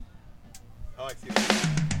I see it.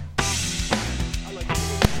 I like it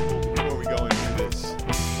before we go into this.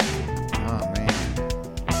 Oh, man.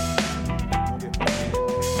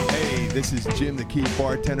 Hey, this is Jim, the Key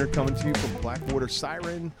Bartender, coming to you from Blackwater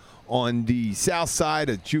Siren on the south side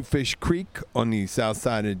of Jewfish Creek, on the south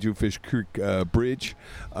side of Jewfish Creek Bridge.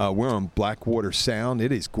 We're on Blackwater Sound.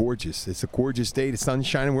 It is gorgeous. It's a gorgeous day. The sun's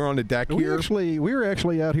shining. We're on the deck here. We were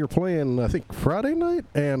actually out here playing, I think, Friday night.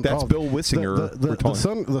 And That's Bill Wissinger.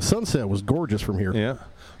 The sunset was gorgeous from here. Yeah.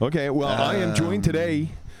 Okay. Well, I am joined today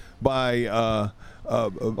by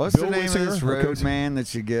What's Bill the name Wissinger, of this road, man,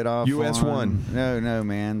 that you get off US1. on? No,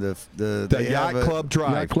 man. The Yacht Club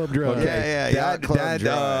Drive. Yacht Club Drive. Okay. Yeah, Yacht Club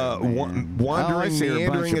Drive. Wandering,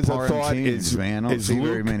 meandering as a thought is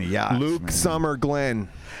very many yachts, Luke man. Summer Glenn.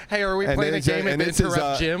 Hey, are we playing a game and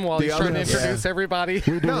interrupt Jim while he's trying to introduce everybody?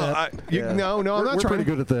 No, I'm not We're trying. pretty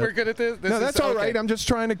good at that. We're good at this? No, that's all right. I'm just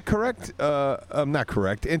trying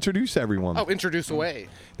to introduce everyone. Oh, introduce away.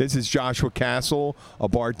 This is Joshua Castle, a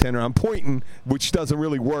bartender. I'm pointing, which doesn't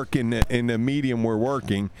really work in the medium we're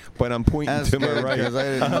working, but I'm pointing That's to my good, right. because I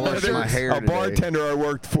didn't wash my hair A today. bartender I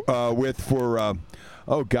worked with for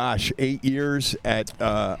 8 years at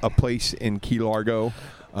a place in Key Largo.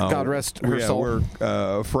 God rest her soul.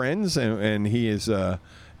 We're friends, and he is a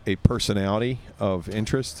personality of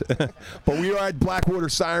interest. But we are at Blackwater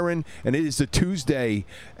Siren, and it is a Tuesday,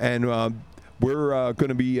 and we're going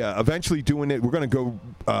to be eventually doing it. We're going to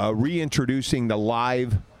go reintroducing the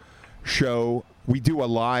live show. We do a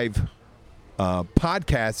live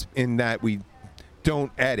podcast in that we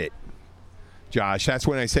don't edit. Josh, that's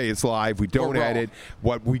when I say it's live. We don't edit.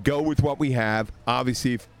 We go with what we have.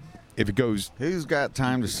 Obviously, if it goes, Who's got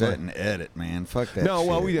time to sit and edit, man? Fuck that. no, shit.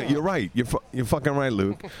 well, you're right. You're fucking right,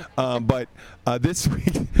 Luke. But this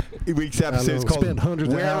week's episode is called spent hundreds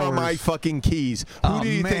of "Where Are hours. My Fucking Keys?" Oh,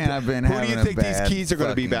 man, I've been Who do you having a think these bad keys are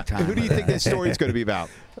going to be fucking about? time Who do you with think that. this story is going to be about?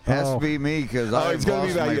 Has to be me, because it's I've gonna be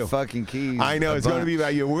lost about my you. fucking keys. I know it's going to be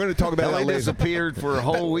about you. We're going to talk about Hell, that I later. disappeared for a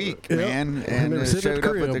whole week, Yep. man, And and they're sitting at showed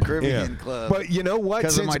the up at the crib. Caribbean Club. But you know what?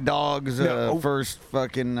 Because of Since- my dog's first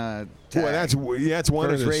fucking tag. Well, that's one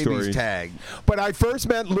first of the rabies stories. tag. But I first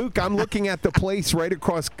met Luke. I'm looking at the place right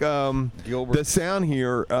across the sound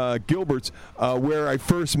here, Gilbert's, where I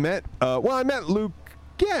first met. I met Luke.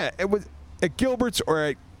 Yeah, it was at Gilbert's or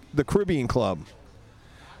at the Caribbean Club.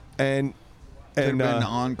 And Could have been the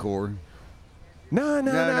Encore. No.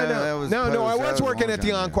 I was post. working at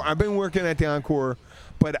the Encore. I've been working at the Encore,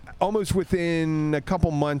 but almost within a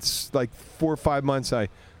couple months, like 4 or 5 months, I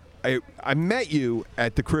met you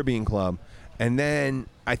at the Caribbean Club, and then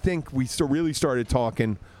I think we really started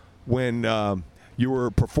talking when you were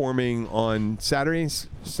performing on Saturday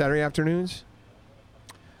afternoons.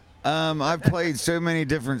 I've played so many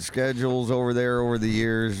different schedules over there over the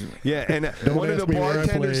years. Yeah, and one of the ask me where I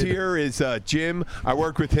bartenders played. here is Jim. I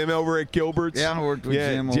worked with him over at Gilbert's. Yeah, I worked with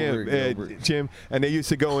Jim over at Gilbert's. Jim, and they used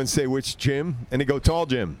to go and say, "Which Jim?" And they go, "Tall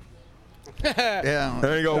Jim." Yeah.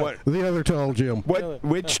 There you go. What? The other tall Jim.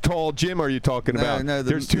 Which tall Jim are you talking about? No,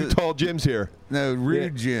 There's two tall Jims here. No,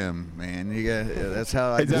 Rude Jim, man. That's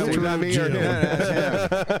how I Is that what I mean? Jim.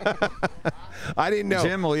 That's him. I didn't know.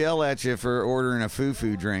 Jim will yell at you for ordering a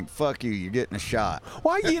foo-foo drink. Fuck you, you're getting a shot.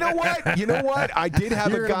 Why? You know what? I did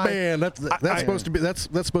have You're a guy. man. That's supposed to be. That's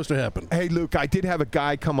supposed to happen. Hey, Luke, I did have a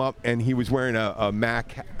guy come up, and he was wearing a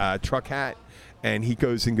Mac truck hat, and he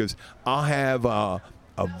goes, "I'll have a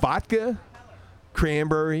vodka,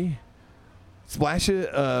 cranberry, splash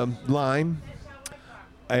of lime,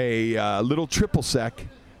 a little triple sec,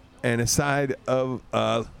 and a side of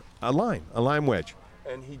a lime wedge."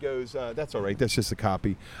 And he goes, "That's all right. That's just a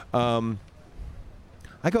copy."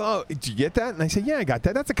 I go, "Oh, did you get that?" And I say, "Yeah, I got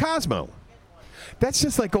that. That's a Cosmo." That's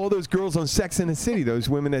just like all those girls on Sex and the City, those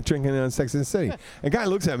women that drinking on Sex and the City. A guy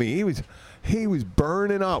looks at me. He was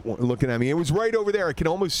burning up looking at me. It was right over there. I can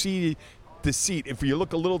almost see the seat. If you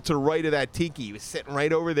look a little to the right of that tiki, he was sitting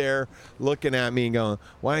right over there looking at me and going,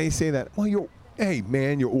 "Why do you say that?" "Well, hey,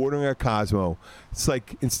 man, you're ordering a Cosmo." It's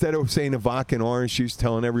like instead of saying a vodka and orange juice,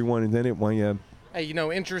 telling everyone, and then it, well, yeah. Hey,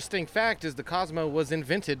 interesting fact is the Cosmo was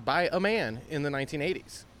invented by a man in the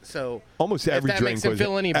 1980s. So Almost every if that drink makes him was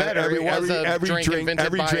feel any better, it was a drink drink, invented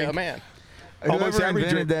every by drink. a man. Almost Whoever every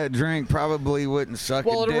invented that drink probably wouldn't suck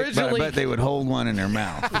Well, a it dick, but I originally- bet they would hold one in their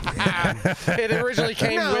mouth. It originally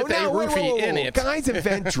came with a wait, roofie in whoa. it. Guys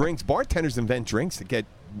invent drinks. Bartenders invent drinks to get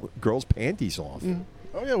girls' panties off.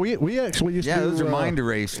 Oh yeah, we actually used to. Yeah, do, those are mind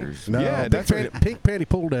erasers. No, Yeah, pink that's panty, pink panty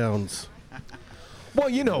pull downs. Well,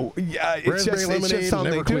 it's Raspberry just lemonade,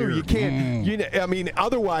 something never they do. clear. You can't. I mean,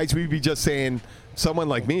 otherwise we'd be just saying someone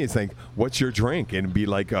like me is like, what's your drink? And it'd be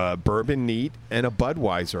like a bourbon neat and a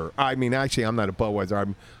Budweiser. I mean, actually, I'm not a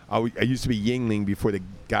Budweiser. I used to be Yingling before the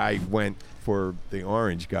guy went for the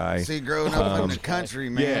orange guy. See, growing up in the country,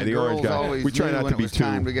 man, yeah, the orange girls guy. always We try knew not when to be it was too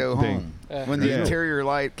time to go thing. home. When the Yeah. interior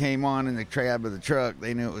light came on in the cab of the truck,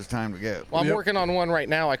 they knew it was time to go. Well, I'm Yep. working on one right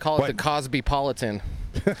now. I call it What? the Cosbypolitan.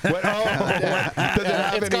 What? Oh, does it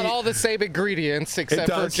have It's got any- all the same ingredients except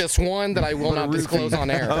for does? just one that I will not disclose on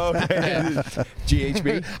air. Okay.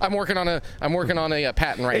 GHB. I'm working on a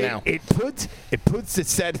patent right now. It puts the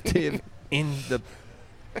sedative in the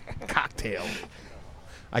cocktail.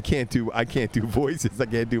 I can't do voices. I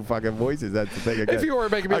can't do fucking voices. That's the thing. If you were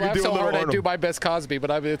making me I can laugh do a so little hard, I'd Arnold. do my best Cosby, but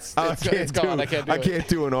it's I gone. I can't do it. I can't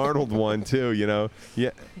do an Arnold one too. You know.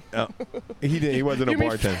 Yeah. He wasn't a You mean,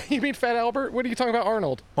 bartender. you mean Fat Albert? What are you talking about,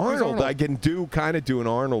 Arnold? Who's Arnold, I can kind of do an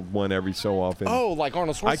Arnold one every so often. Oh, like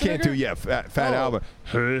Arnold Schwarzenegger? I can't do Fat Albert.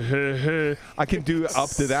 I can do up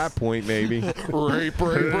to that point maybe. Rape,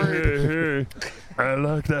 rape. I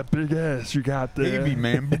like that big ass you got there. Baby,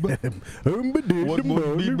 man.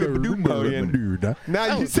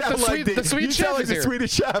 Now you sound like the Swede you chef sound like is the here.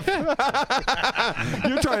 Swedish chef.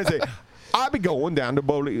 You're trying to say, I'll be going down to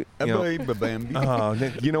bowling.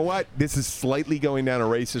 You know what? This is slightly going down a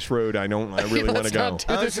racist road. I really want to Let's go. not do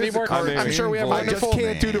this it's just a anymore. cartoon I'm sure we have voice. I just wonderful.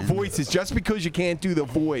 can't do the Man. voices. Just because you can't do the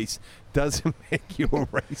voice doesn't make you a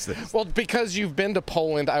racist. Well, because you've been to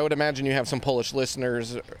Poland, I would imagine you have some Polish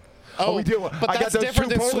listeners. Oh, we do. But I got that's those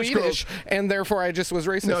different two than Polish Swedish, girls. and therefore I just was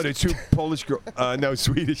racist. No, the two Polish girls. No,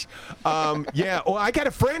 Swedish. Yeah. Well, I got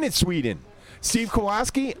a friend in Sweden. Steve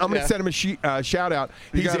Kowalski. I'm going to Yeah. send him a shout out.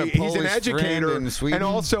 You He's got a an Polish educator friend in Sweden? and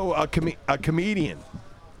also a comedian.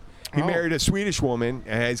 He married a Swedish woman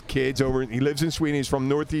and has kids over. He lives in Sweden. He's from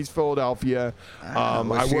Northeast Philadelphia. I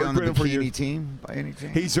Was she worked on the with him for bikini years. team by any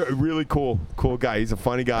chance? He's a really cool guy. He's a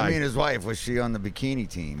funny guy. I mean, his wife, was she on the bikini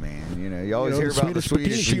team, man? You know, you always You know, hear the about the Swedish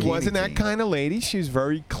Swedish she bikini wasn't that team. kind of lady. She was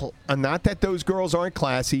very not that those girls aren't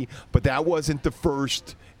classy, but that wasn't the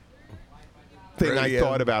first thing I Radio.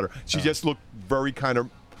 thought about her. She just looked very kind of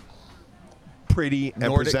pretty and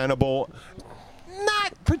Nordic. presentable.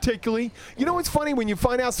 Not particularly. You know what's funny? When you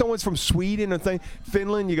find out someone's from Sweden or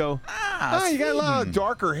Finland, you go, you got a lot of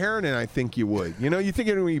darker hair than I think you would. You know, you think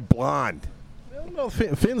it would be blonde. No,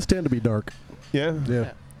 Finns tend to be dark. Yeah?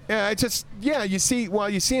 Yeah. Yeah, it's just, you see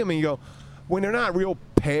them and you go, when they're not real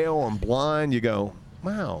pale and blonde, you go,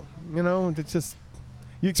 wow, you know, it's just,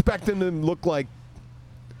 you expect them to look like,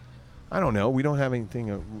 I don't know, we don't have anything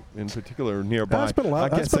in particular nearby. I spent a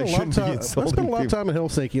lot. I spent a lot of time. I spent a lot of time in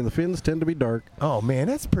Helsinki, and the Finns tend to be dark. Oh man,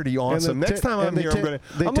 that's pretty awesome. they Next te- time I'm and they here, te- I'm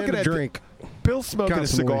they looking tend to at drink Bill's smoking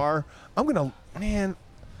constantly. a cigar. I'm gonna, man,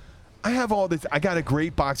 I have all this. I got a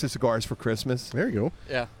great box of cigars for Christmas. There you go.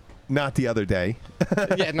 Yeah. Not the other day.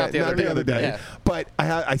 Yeah, not the other day. Yeah. But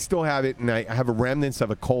I still have it, and I have a remnants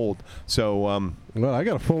of a cold. So, Well, I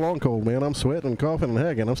got a full-on cold, man. I'm sweating and coughing and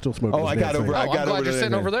hacking. I'm still smoking. oh, this I damn got over. thing. I I'm got glad over you're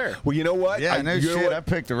sitting over there. Well, you know what? Yeah, no you know shit. what? I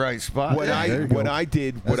picked the right spot. What I there you go. what I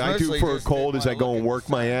do mostly for a just cold in is I my go and looking work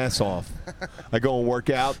my ass off. I go and work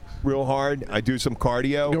out real hard. I do some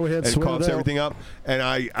cardio. Go ahead, and it sweat coughs it out. everything up. And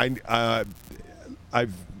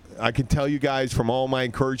I can tell you guys from all my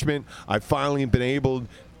encouragement, I've finally been able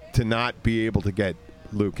to not be able to get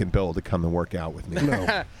Luke and Bill to come and work out with me.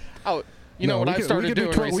 No. Oh, you know No, what we I've could- started we could do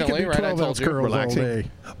doing 12 we could recently, do right? I 12 told ounce you. curls all Relaxing,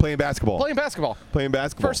 day. playing basketball. Playing basketball. Playing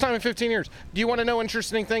basketball. First time in 15 years. Do you want to know an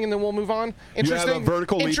interesting thing, and then we'll move on? You have Interesting. a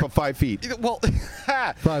vertical leap of 5 feet. Well,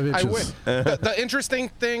 5 inches. I would. The interesting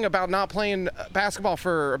thing about not playing basketball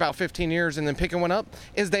for about 15 years and then picking one up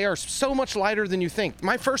is they are so much lighter than you think.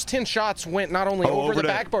 My first 10 shots went not only over the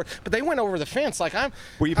backboard, but they went over the fence. Like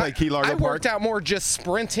Where you play Key Largo I worked Park? out more just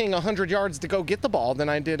sprinting 100 yards to go get the ball than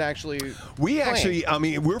I did actually. We playing. actually, I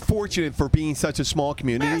mean, we're fortunate for being such a small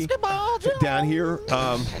community Basketball Jones. down here.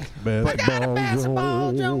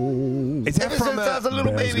 Basketball Jones. Is that Ever from since I was a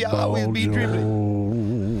little baby, I always be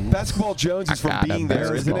dribbling. Basketball Jones is from being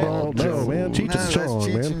there, isn't Basketball it? Jones. No, man. Cheech and Chong,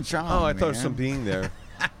 Cheech man. and Chong, Oh, I thought it was man. from being there.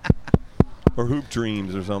 Or Hoop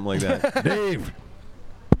Dreams or something like that. Dave.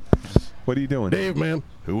 What are you doing? Dave, man.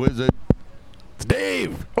 Who is it? It's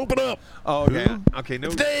Dave. Open up. Oh, okay. Okay, no.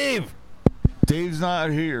 It's Dave. Dave's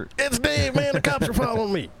not here. It's Dave, man. The cops are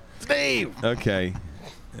following me. It's Dave. Okay.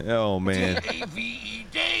 Oh, man. D-A-V-E,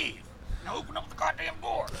 Dave. Now open up the goddamn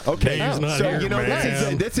door. Okay, Dave's not so here, you know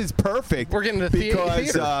man. this is perfect. We're getting to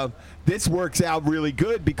because theater. this works out really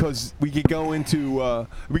good because we could go into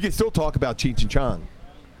we could still talk about Cheech and Chong,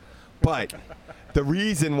 but the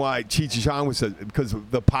reason why Cheech and Chong was because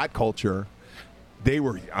of the pot culture, they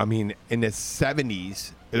were in the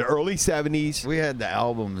 70s the early 70s. We had the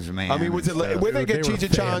albums, man. I mean, was it and stuff. when they Dude, got they were Cheech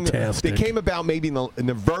and Chong? They fantastic. came about maybe in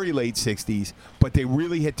the very late 60s, but they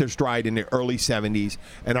really hit their stride in the early 70s.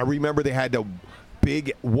 And I remember they had the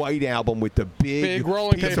big white album with the Big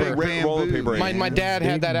rolling piece paper. of red rolling paper. in it. My dad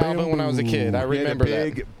had that album when I was a kid. I remember yeah,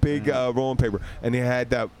 the big rolling paper, and they had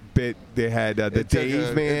that bit. They had the It took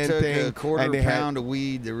Dave Man it took thing, a quarter and they pound of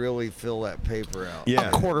weed to really fill that paper out. yeah.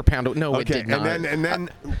 A quarter pound. No, it Okay, did not. and then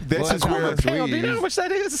this Well, is that's where how much Hang on, do you know weed. how much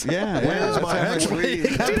that is? Yeah, Where's that's my- how much actually- weed. Do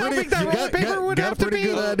you know how big that rolling paper would have got a to pretty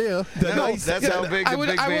be? good idea. That's how big I the would,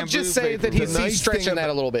 big I would bamboo just say paper that was. he's stretching that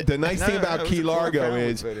a little bit. The nice thing No, about it was Key a quarter Largo pound we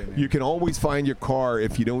is put in there. you can always find your car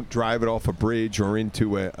if you don't drive it off a bridge or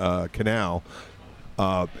into a canal,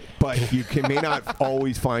 but you may not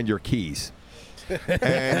always find your keys.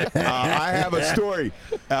 And I have a story.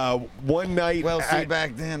 One night, Well, see,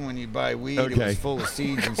 back then when you buy weed, it Okay. was full of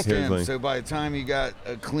seeds and Here's stems. mine. So by the time you got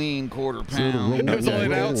a clean quarter roll- pound, It was only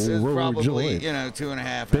an ounce. it's roll probably joint.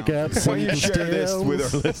 2.5 Pick out ounces. why don't you seeds share this with our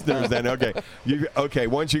stems. listeners then? Okay,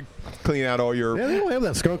 once you clean out all your. Yeah, they don't have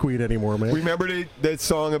that skunk weed anymore, man. Remember that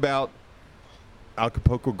song about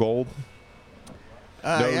Acapulco Gold?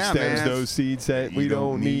 No Yeah, stems, man. no seeds that You we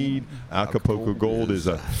don't don't need. Acapulco Gold is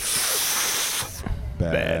a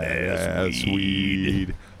badass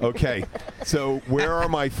weed. Okay, so where are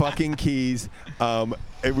my fucking keys?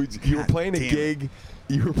 You were playing a damn gig.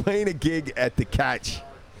 You were playing a gig at the Catch,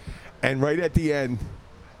 and right at the end,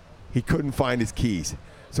 he couldn't find his keys.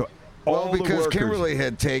 So all Well, the because workers, Kimberly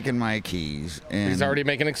had taken my keys. And, He's already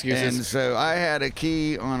making excuses. And so I had a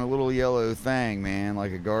key on a little yellow thing, man,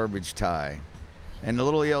 like a garbage tie. And the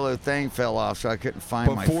little yellow thing fell off, so I couldn't find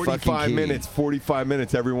but my fucking 45 key. minutes, 45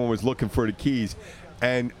 minutes, everyone was looking for the keys,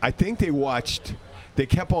 and I think they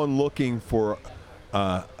kept on looking for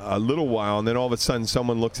a little while, and then all of a sudden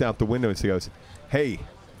someone looks out the window and goes, "Hey,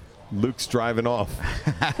 Luke's driving off."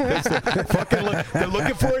 They're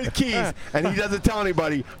looking for his keys, and he doesn't tell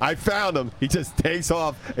anybody. I found them. He just takes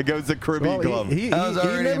off and goes to Caribbean Well, Club. I was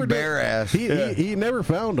already never did- embarrassed. He never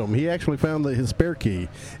found them. He actually found his spare key.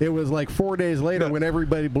 It was like 4 days later when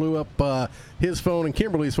everybody blew up his phone and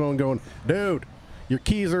Kimberly's phone going, "Dude, your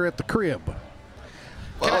keys are at the crib."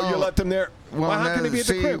 Oh, you left them there. Well, how no, can they be at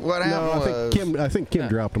the see, crib? What No, happened I think Kim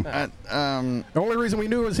dropped them. was, The only reason we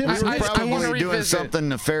knew it was him. I- is I- his I keys. wanna probably doing revisit. something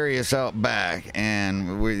nefarious out back,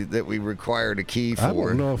 and we required a key for. I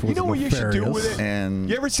don't know if it was You know what you should do with nefarious. it? And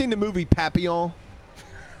You ever seen the movie Papillon?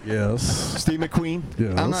 Yes. Steve McQueen?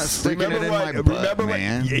 Yes. I'm not sticking it in my butt,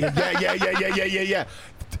 man. Yeah.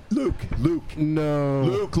 Luke. No.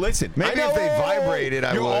 Luke, listen. Maybe I if they know, vibrated,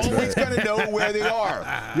 I You're would, always but- going to know where they are.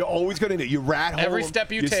 You're always going to know. You rat hole Every them,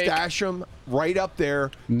 step you take. stash them right up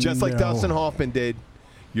there, just like No. Dustin Hoffman did.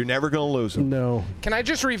 You're never going to lose them. No. Can I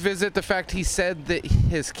just revisit the fact he said that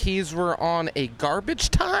his keys were on a garbage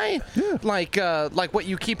tie? Yeah. Like what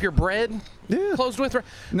you keep your bread Yeah. closed with?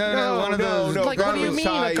 No, one of those. Like, what do you garbage mean, a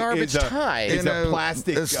tie garbage is tie? Is You know, a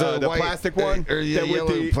plastic, it's the the white- plastic one, or the that with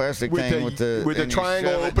yellow plastic thing with the with the and you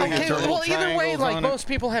triangle shove it open. in. Okay, Turtle well, either way, triangles like on it. most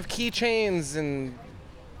people have keychains and.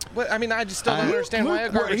 What, I mean, I just still don't Luke- understand why a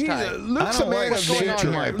garbage tie. Luke's I a don't man like of shit nature.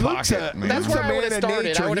 in my Luke's pocket, man. That's Luke's where a I would've man of started. I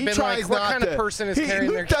nature. would've He been tries like, what not kind of to- person is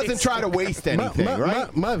carrying their Luke doesn't keys? try to waste anything,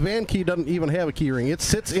 right? My van key doesn't even have a key ring. It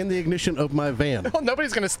sits in the ignition of my van. Well,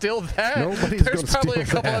 nobody's going to steal that. Nobody's There's gonna probably a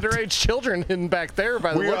steal couple that. underage children hidden back there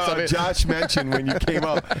by the looks of it. Josh mentioned when you came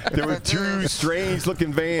up, there were two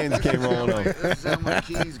strange-looking vans came rolling up. This is how my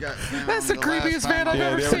keys got found That's the last creepiest time van I- I've Yeah,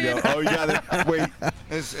 ever there we seen. go. Oh, you got it. Wait,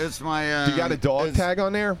 It's my. you got a dog it's- tag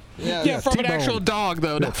on there? Yeah, from an T-bone. actual dog,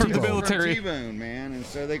 though, not from the T-bone. military. T-Bone, man, and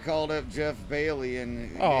so they called up Jeff Bailey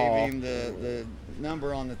and Aw. gave him the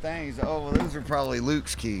number on the thing. He said, "Oh, well, those are probably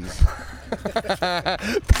Luke's keys."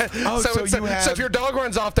 Oh, So if your dog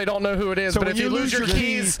runs off, they don't know who it is. So But when if you you lose your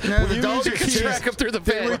keys, No, when the you dog lose your is you can keys, track them through the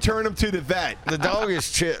they vet. return them to the vet. The dog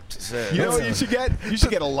is chipped. So. You know what you should get? You should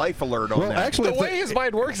get a life alert on Well, that. actually, The way his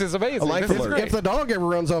mind works is amazing. A life This is alert. great. if the dog ever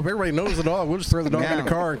runs off, everybody knows the dog. We'll just throw the dog in Yeah. the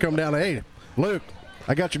car and come down. Hey, Luke,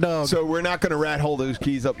 I got your dog. So we're not going to rat hole those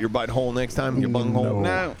keys up your butthole next time, your bunghole.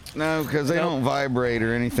 No, because they don't vibrate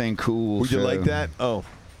or anything cool. Would you so- like that? Oh,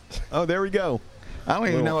 there we go. I don't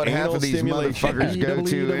even know what half Anal of these stimulation. motherfuckers go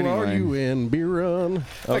to anyway. E-W-R-U-N, beer run.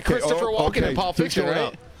 Like Christopher Walken in Pulp Who's Fiction, going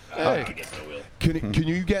right? up? Can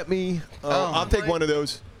you get me? I'll take one of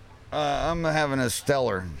those. I'm having a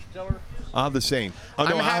Stellar. I'll have the same. Oh,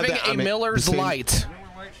 no, I'm I'll have having that- a I mean, Miller's the same- Light.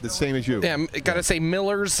 The same as you. Yeah, gotta say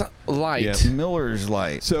Miller's Light. Yeah. Miller's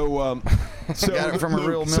Light. So, Got it from a Luke,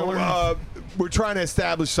 real Miller? So, we're trying to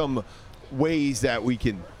establish some ways that we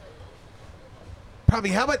can. Probably.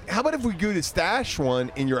 How about if we go to stash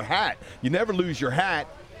one in your hat? You never lose your hat.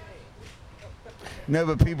 No,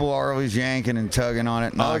 but people are always yanking and tugging on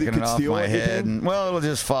it, knocking they it could off steal my it, you head. think? And, well, it'll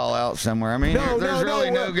just fall out somewhere. I mean, there's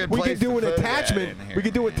really no good We place could do to an put that attachment. in here. We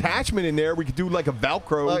could do attachment in there. We could do like a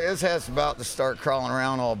Velcro. Look, this has about to start crawling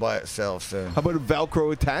around all by itself. So How about a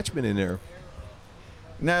Velcro attachment in there?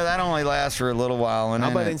 no, that only lasts for a little while. And How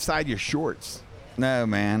then about it- inside your shorts? No,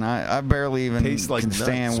 man, I barely even Tastes like can nuts.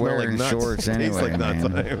 stand Smell wearing like nuts. shorts anyway, Tastes like nuts.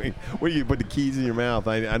 man. I mean, what do you put the keys in your mouth?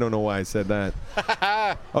 I don't know why I said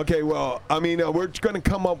that. Okay, well, I mean, we're going to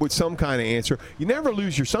come up with some kind of answer. You never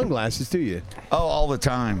lose your sunglasses, do you? Oh, all the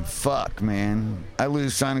time. Fuck, man. I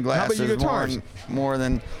lose sunglasses your guitars? more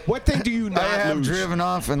than. What thing do you not I have lose? driven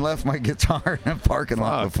off and left my guitar in a parking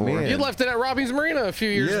lot Fuck, before. man. You left it at Robbie's Marina a few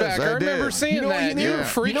years Yes, back. I I remember did. seeing You know what that. you You need? were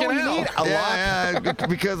freaking You know what you out. need? A lot. Yeah,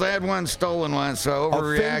 because I had one stolen once, so I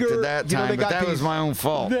overreacted finger- that you know, time. they But got that was these- my own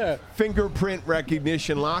fault. Yeah. Fingerprint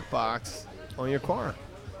recognition lockbox on your car.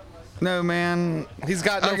 No, man. He's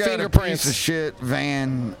got no I got fingerprints. a piece of shit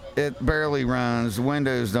van. It barely runs. The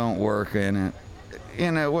windows don't work in it.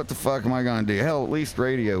 You know, what the fuck am I going to do? Hell, at least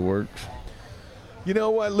radio works. You know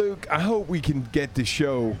what, Luke? I hope we can get the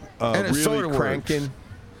show And it really sorta works. cranking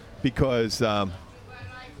because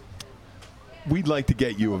we'd like to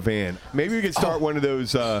get you a van. Maybe we could start one of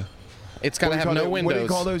those. It's got to have no windows. What do you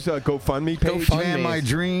call those? GoFundMe page? GoFundMe. Man, my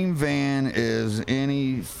dream van is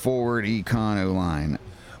any Ford Econoline.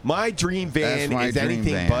 My dream van That's my is dream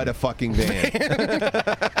anything van. but a fucking van.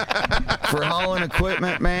 For hauling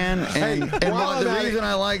equipment, man. And, while I'm the at it- reason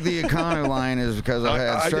I like the Econoline is because I've had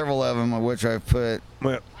I- several of them, of which I've put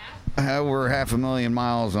Well, over 500,000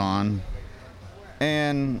 miles on.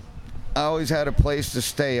 And I always had a place to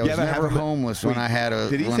stay. I was ever never have a- homeless wait, when I had a.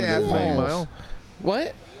 Did he one say of those half a vans. mile?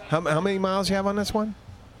 What? How many miles you have on this one?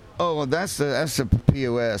 Oh, well, that's the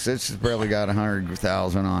POS. It's barely got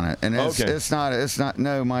 100,000 on it, and Okay. it's not.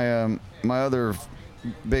 No, my other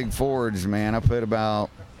big Fords, man, I put about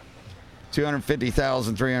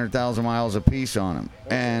 250,000, 300,000 miles a piece on them,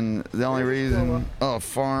 and the only reason,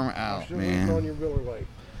 farm out, man.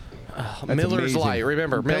 Miller's amazing. Light.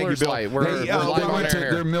 Remember, Thank you, Miller's Bill. Light. We're Hey, live on air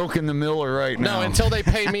They're here. milking the Miller right now. No, until they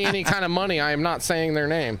pay me any kind of money, I am not saying their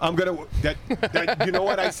name. I'm gonna. That you know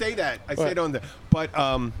what? I say that. I say it on the. But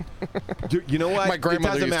you know what? My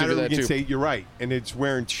grandmother it doesn't used to matter. do We that, can too. say you're right, and it's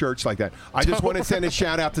wearing shirts like that. I just want to send a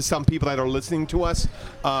shout out to some people that are listening to us.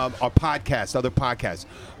 Our podcasts, other podcasts.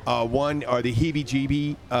 One are the Heebie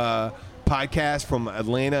Jeebie podcast from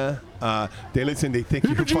Atlanta. They listen. They think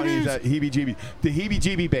you're funny. Is that Heebie Jeebie? The Heebie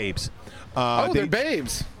Jeebie babes. They're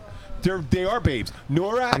babes. They are babes.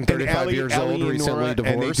 Nora I'm 35 and Ellie, years old, Ellie and recently Nora, and they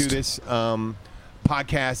do divorced. this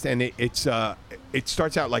podcast, and it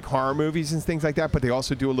starts out like horror movies and things like that, but they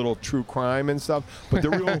also do a little true crime and stuff. But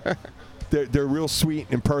they're real. They're real sweet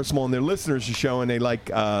and personal, and their listeners are showing they like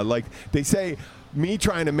they say me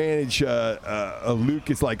trying to manage a Luke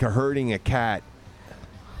is like herding a cat.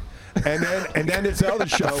 And then this other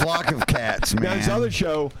show, a flock of cats, now man. this other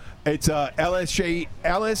show, it's LSJ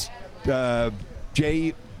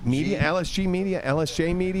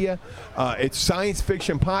Media. It's science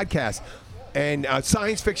fiction podcast and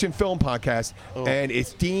science fiction film podcast, and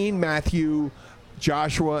it's Dean, Matthew,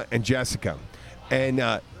 Joshua, and Jessica, and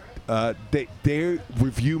they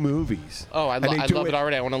review movies. Oh, I And they do love it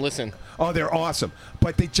already. I want to listen. Oh, they're awesome.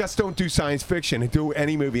 But they just don't do science fiction. They do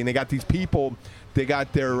any movie. And they got these people, they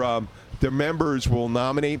got their members will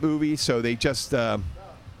nominate movies. So they just, I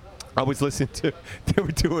was listening to, they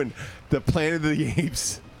were doing the Planet of the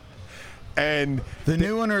Apes. And The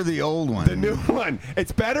new one or the old one? the new one.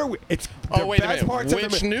 It's better. It's the Oh, wait a best minute. parts of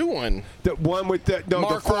Which the new one? The one with the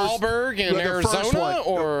Mark the first, Wahlberg in the first Arizona, one.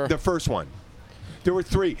 or- the first one. There were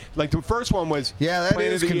three. Like the first one was Yeah, that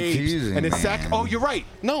Planet is of the Apes, confusing, and the man. second. Oh, you're right.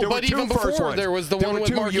 No, there but were two even first before, ones. there was the There one were with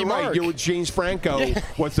two, Marky you're Mark. Right. You were James Franco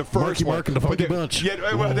was the first Marky one. Mark and the Funky But the- Bunch.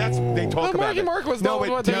 Yeah, well, that's they talk Well, about Marky it. Mark was the no, one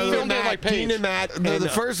but with the Dean film and there, Matt, like Paige. Dean and Matt. No, and, the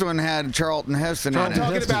first one had Charlton Heston I'm in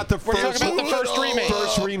talking it. about the We're first. talking about the first remake.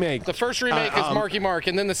 First remake. The first remake is Marky Mark,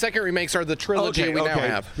 and then the second remakes are the trilogy we now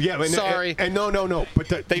have. Yeah, but Sorry. And no. But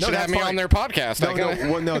They should have me on their podcast.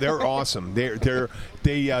 No, they're awesome. They do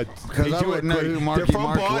I it wouldn't know great. who They're Marky from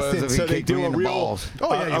Mark was Boston, if he so they kicked me do a in the real. balls.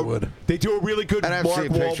 Oh, yeah, you would. They do a really good I'd have to Mark see a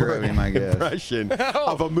picture Wahlberg of him, I guess. impression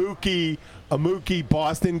of a Mookie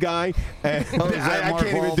Boston guy. And Oh, is that I Mark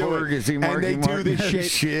can't even do Wahlberg? it. Is he and Marky they do Mark? this shit.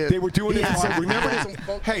 Shit. They were doing it. Remember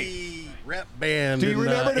this? Hey, Rap band. do you in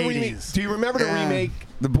remember the the remake? 80s. Do you remember the Yeah. remake?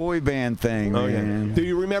 The boy band thing, Oh yeah. man. Do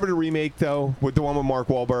you remember the remake though, with the one with Mark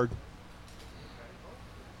Wahlberg?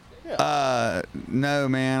 No,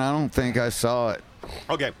 man, I don't think I saw it.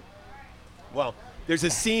 Okay. Well, there's a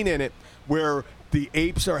scene in it where the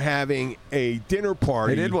apes are having a dinner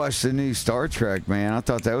party. I did watch the new Star Trek, man. I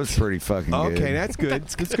thought that was pretty fucking good. Okay, that's good.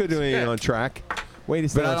 That's good to be on track. Wait a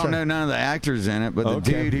second. But I don't know none of the actors in it. But the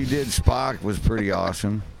dude who did Spock was pretty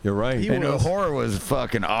awesome. You're right. And Uhura was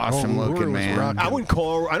fucking awesome looking, man. I wouldn't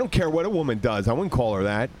call her. I don't care what a woman does. I wouldn't call her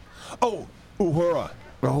that. Oh, Uhura.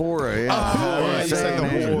 Uhura, yeah. You said the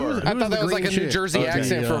whore. I thought that was like a New Jersey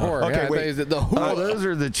accent for whore. Okay, wait. The whore. Those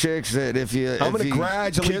are the chicks that if you I'm going to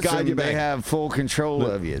gradually kiss guide them, you back. they have full control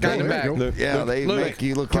of you. Guide you back. Yeah, they make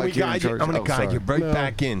you look like you're in charge. I'm going to guide you right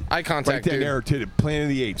back in. Eye contact, right there to the Planet of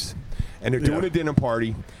the Apes. And they're doing a dinner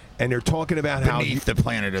party. And they're talking about how Beneath the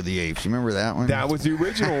Planet of the Apes. You remember that one? That was the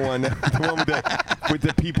original one, the one with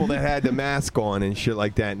the people that had the mask on and shit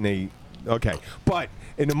like that. And they, but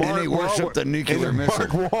in the Mark they worship the nuclear missile.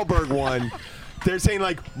 Mark Wahlberg one, they're saying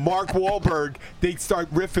like Mark Wahlberg. They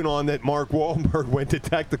start riffing on that Mark Wahlberg went to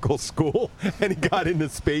technical school and he got into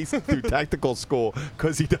space through technical school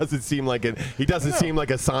because he doesn't seem like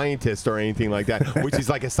a scientist or anything like that, which is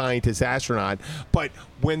like a scientist astronaut. But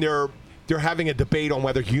when they're having a debate on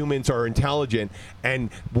whether humans are intelligent,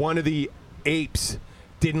 and one of the apes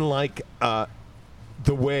didn't like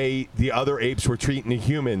the way the other apes were treating the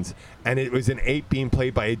humans, and it was an ape being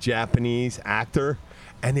played by a Japanese actor,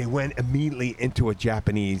 and they went immediately into a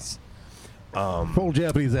Japanese full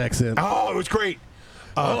Japanese accent. Oh, it was great.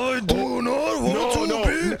 I do not want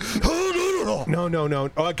to be. No.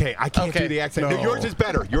 Okay, I can't do the accent. No, yours is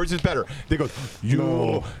better. They go,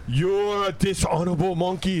 you're dishonorable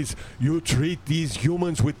monkeys. You treat these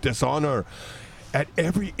humans with dishonor. At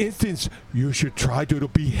every instance, you should try to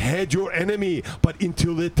behead your enemy, but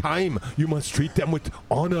until the time, you must treat them with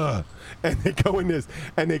honor. And they go in this,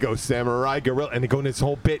 and they go, Samurai Gorilla, and they go in this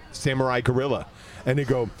whole bit, Samurai Gorilla. And they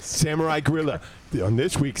go, Samurai Gorilla. On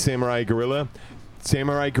this week, Samurai Gorilla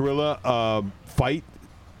fight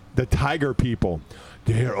the tiger people.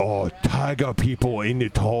 There are tiger people in the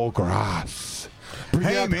tall grass.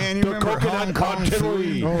 Hey man, you remember Hong Kong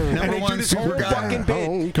Phooey? And they do this whole fucking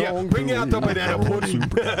bit. Bring out the banana pudding.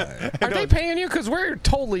 Are they paying you? Because we're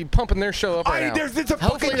totally pumping their show up right now.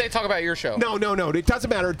 Hopefully they talk about your show. No. It doesn't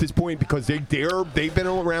matter at this point because they've been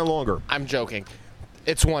around longer. I'm joking.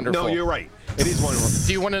 It's wonderful. No, you're right. It is wonderful.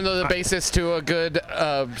 Do you want to know the basis to a good,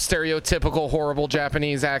 stereotypical, horrible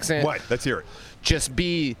Japanese accent? What? Let's hear it. Just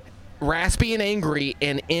be raspy and angry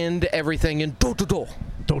and end everything in do-do-do.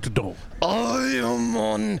 Do-do-do. I am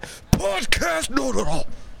on podcast do-do-do.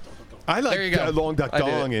 I like Long Duck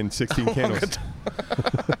Dong in 16 Candles.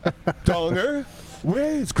 Donger,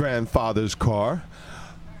 where's grandfather's car?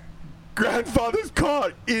 Grandfather's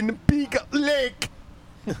car in Big Lake.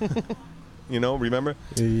 You know, remember?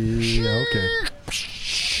 Yeah, okay.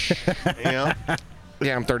 Yeah,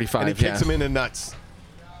 I'm 35. And he kicks him in the nuts.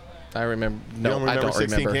 I remember. No, I don't remember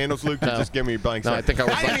 16 remember. Candles, Luke? No. Just give me a blank. No, I think I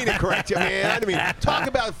was. I didn't mean to correct you, man. I didn't mean talk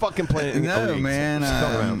about fucking Planet. No, man.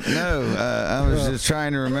 I was just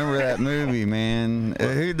trying to remember that movie, man.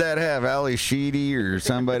 Who'd that have? Ali Sheedy or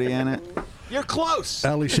somebody in it? You're close.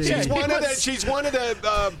 Ali Sheedy. She's one of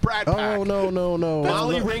the Brat Pack. Oh no.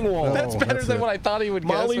 Molly Ringwald. That's better than what I thought he would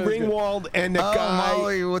guess. Molly Ringwald and the guy.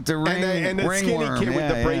 Molly with the and the skinny kid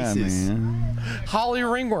with the braces. Holly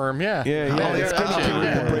Ringworm, yeah. The skinny kid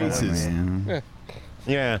with the braces.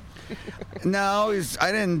 Yeah. No,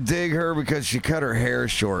 I didn't dig her because she cut her hair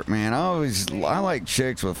short, man. I like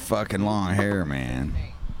chicks with fucking long hair, man.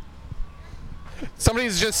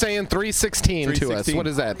 Somebody's just saying 316 to us. What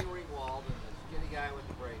is that?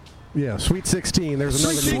 Yeah, Sweet 16. There's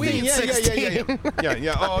another movie. Sweet 16.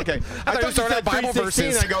 Yeah. Oh, okay. I thought you said Bible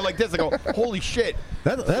verses. I go like this. I go, holy shit.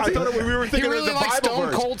 I thought we were thinking really of the like Bible Stone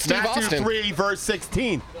verse. Cold Steve Matthew Austin. 3, verse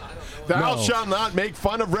 16. Thou shalt not make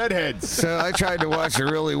fun of redheads. So I tried to watch a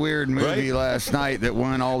really weird movie last night that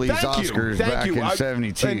won all these Oscars back in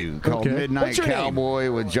 '72 called Midnight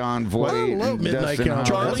Cowboy with John Voight. I love and Midnight Dustin Cowboy.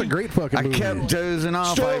 Hoffman. That's a great fucking movie. I kept dozing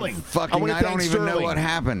off. Sterling. I don't even know what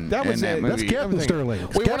happened in that movie. That's Captain Sterling.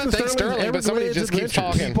 We want to thank Sterling, but somebody just keeps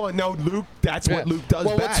talking. No, Luke, that's what Luke does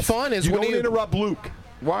Well, best. what's fun is you when don't you interrupt Luke.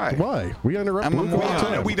 Why? We interrupt Luke all the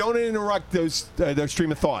time. We don't interrupt those their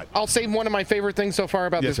stream of thought. I'll say one of my favorite things so far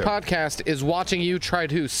about Yes, this sir. podcast is watching you try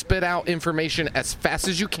to spit out information as fast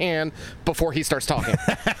as you can before he starts talking.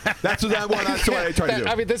 That's what I try to do.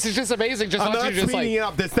 I mean, this is just amazing. Just I'm watching not you just speeding it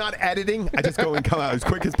up. That's not editing. I just go and come out as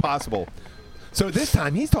quick as possible. So this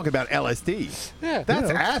time he's talking about LSD. Yeah. That's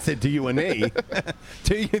acid to you and me.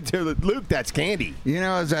 to Luke, that's candy. You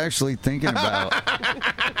know, I was actually thinking about.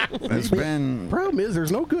 It's been. Problem is,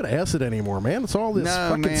 there's no good acid anymore, man. It's all this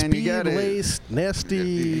fucking speed-laced,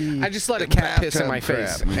 nasty. I just let a cat piss in my bathtub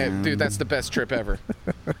face. crap, And, dude, that's the best trip ever.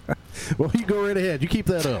 Well, you go right ahead. You keep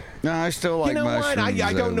that up. No, I still like You know what? mushrooms.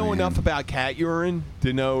 I don't know man. enough about cat urine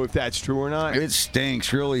to know if that's true or not. It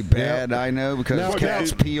stinks really bad, I know, because No,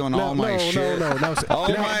 cats pee on all my shit. No. All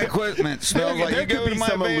my equipment smells like. there You go could to be my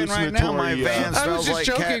some van right now, my hallucinatory, van I was smells just like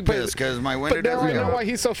joking, cat but- piss because my window But now I doesn't know go. why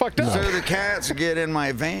he's so fucked up. So the cats get in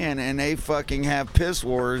my van and they fucking have piss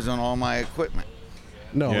wars on all my equipment.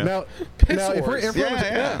 No, Yeah. now if we're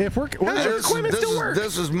Yeah. if we're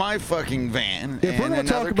This is my fucking van. if we're and going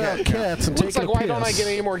to talk another about cat. cats and Looks taking like, a why don't I piss, get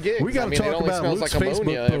any more gigs? we got I to mean, it talk only about smells Luke's like Facebook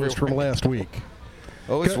ammonia post everywhere. from last week.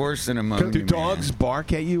 Oh, it's worse than ammonia. Do dogs man.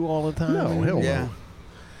 bark at you all the time? No, hell no. Yeah.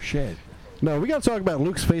 Shit. No, we got to talk about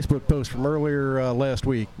Luke's Facebook post from earlier last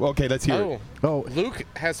week. Okay, let's hear Oh, it. Oh, Luke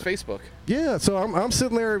has Facebook. yeah. So I'm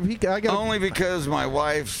sitting there. I got Only because my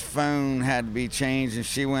wife's phone had to be changed and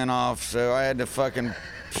she went off, so I had to fucking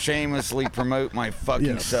shamelessly promote my fucking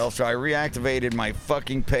Yes. self. So I reactivated my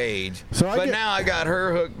fucking page. So I but get- now I got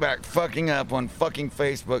her hooked back fucking up on fucking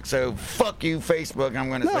Facebook. So fuck you, Facebook. I'm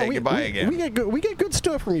going to say goodbye again. We get good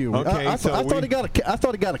stuff from you. Okay, I so thought he got I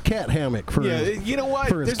thought he got a cat hammock for. Yeah, you know what?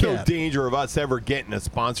 for his There's no cat. danger of us ever getting a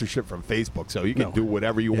sponsorship from Facebook, so you can No. do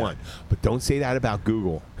whatever you want. But don't say that about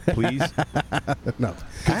Google, please. No,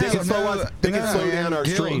 They can slow down our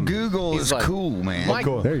stream. Google He's is like, cool, man. Mike-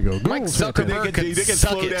 Cool. there you go. Mike Google's Zuckerberg fantastic. They can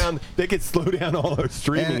suck slow it. down. They can slow down all our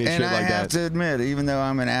streaming and, And shit I like have that. to admit, even though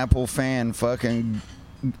I'm an Apple fan, fucking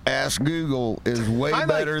Ask Google is way like-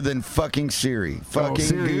 better than fucking Siri. Fucking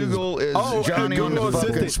Siri is- Google is Oh, Johnny on Google the fucking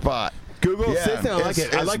Assistant. spot. Google Yeah, Assistant, I like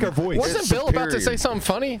it. I like our voice. Wasn't It's Bill about to superior. say something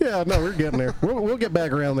funny? Yeah, no, we're getting there. We'll get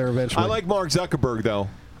back around there eventually. I like Mark Zuckerberg though.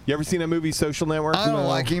 You ever seen that movie Social Network? I don't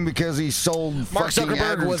like him because he sold Mark fucking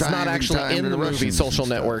Zuckerberg was not advertising actually time in to the movie Russians Social and stuff.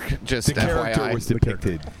 Network. Just The character FYI. was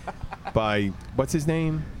depicted by what's his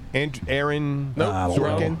name? Aaron Nope.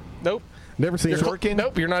 Sorkin. Nope. Never seen You're it. Sorkin?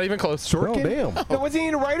 Nope. You're not even close. Sorkin? Oh, damn. No, wasn't he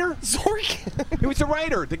a writer? Sorkin. He was the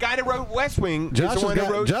writer. The guy that wrote West Wing. Josh is the one that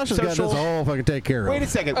wrote has got Social. this all fucking take care of. Wait a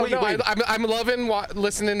second. Oh Wait, no, wait. I'm loving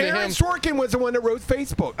listening to Aaron him. Sorkin was the one that wrote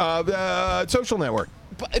Facebook, Social Network.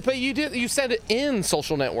 But you said it in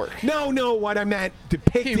Social Network. No. What I meant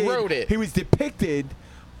depicted. He wrote it. He was depicted.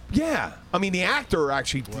 Yeah, I mean the actor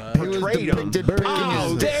actually portrayed him. depicted Oh,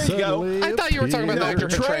 his- there you go. Suddenly I thought you were talking about the actor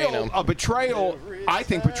portraying him. A betrayal. I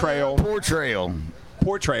think betrayal. Portrayal.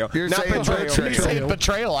 Portrayal. You're Not saying betrayal. portrayal. You said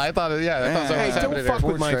betrayal. I thought, I thought Yeah. that was Hey, happening don't there. fuck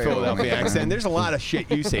with my Portrayal. Philadelphia accent. There's a lot of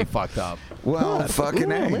shit you say fucked up. Well, fucking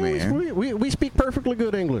No, A, man. we speak perfectly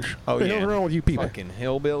good English. Oh, What the yeah. hell's wrong with you people? Fucking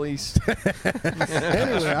hillbillies.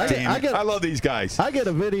 Anyway, I love these guys. I get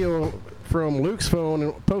a video from Luke's phone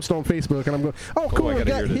and post on Facebook, and I'm going, oh, cool. I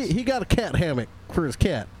gotta hear this. He got a cat hammock for his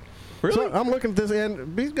cat. Really? So I'm looking at this,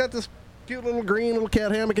 and he's got this cute little green little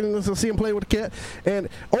cat hammock, and I see him play with the cat. And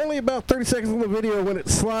only about 30 seconds in the video, when it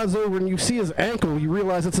slides over and you see his ankle, you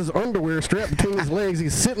realize it's his underwear strapped between his legs.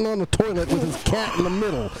 He's sitting on the toilet with his cat in the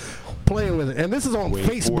middle, playing with it. And this is on Wait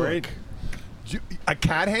for Facebook. it. A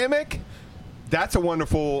cat hammock? That's a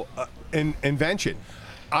wonderful invention.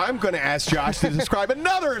 I'm going to ask Josh to describe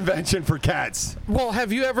another invention for cats. Well,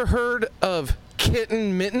 have you ever heard of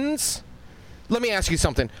kitten mittens? Let me ask you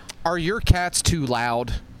something. Are your cats too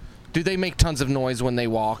loud? Do they make tons of noise when they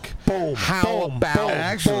walk? Boom, How boom, about boom,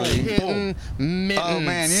 Actually- kitten mittens? Oh,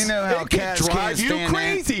 man, you know how It can cats can't drive you stand that.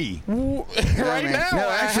 crazy. right man. now, No,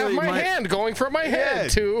 I have actually, my my- hand going from my head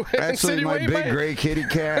to Actually, my insinuate big gray kitty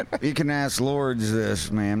cat, you can ask Lords this,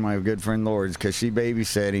 man, my good friend Lords, because she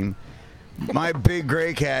babysat him. My big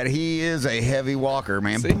gray cat, he is a heavy walker,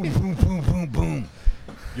 man. Boom, boom, boom, boom, boom.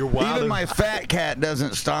 You're wild. Even my fat cat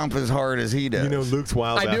doesn't stomp as hard as he does. You know, Luke's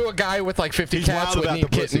wild. I knew a guy with like 50 He's cats wild would about need the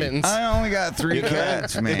kitten pussy. mittens. I only got 3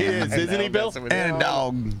 cats, man. He is, isn't he, Bill? And a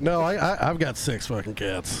dog. No, I've got 6 fucking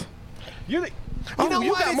cats. You're the, Oh, know you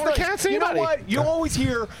what? got It's more like- cats than You know anybody. what? You always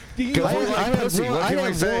hear. You I always like hear- pussy. What can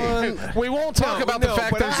I say? We won't talk No, about no, the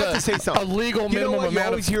fact but I have to say there's a something. legal You know minimum what? You amount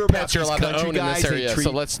always of hear about pets you're these allowed to country own in guys this that area. treat So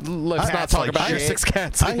let's not cats talk like about your shit. 6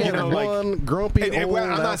 cats. I You had know, like- one grumpy and old well, I'm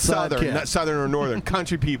not outside southern, cat. not southern or northern.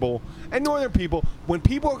 Country people and northern people. When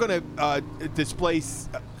people are going to display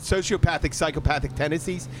sociopathic, psychopathic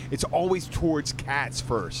tendencies, it's always towards cats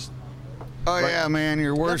first. Oh, yeah, man.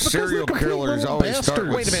 Your worst That's because serial they're complete killers little always start bastards.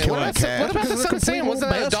 with Wait a minute. killing What about cats. the Because they're son saying? complete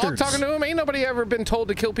Wasn't that a dog bastards. talking to him? Ain't nobody ever been told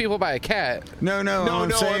to kill people by a cat. No, No, what I'm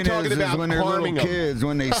no, saying I'm talking is about when they're little harming 'em. kids,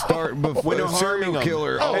 when they start before When they're a harming serial them.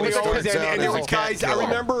 killer Oh, always and, it's starts out and as there a was cat guys. I killer.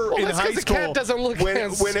 remember Well, in that's high 'cause the school cat doesn't look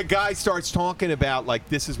as- when a guy starts talking about like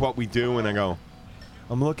this is what we do, and I go,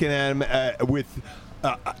 I'm looking at him with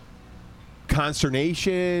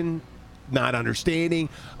consternation, not understanding.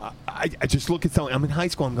 I just look at something. I'm in high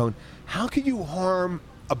school. I'm going, how could you harm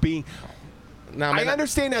a being? No, I man,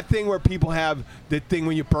 understand that thing where people have the thing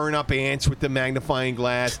when you burn up ants with the magnifying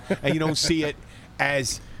glass and you don't see it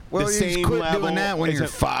as Well, the you same just quit level. doing that when as you're a-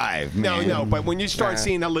 5, No, man. no, but when you start Nah.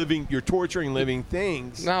 seeing you're torturing living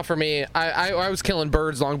things. No, for me, I was killing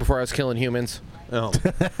birds long before I was killing humans. Oh.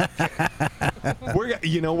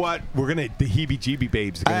 You know what? The heebie-jeebie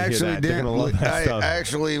babes are I going to hear actually that. They're didn't. going to love that I stuff.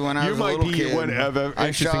 actually, when I You was a might little be kid, one of an I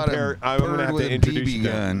interesting shot pair. a I'm gonna bird have to with a introduce BB you to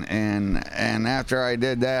gun, and after I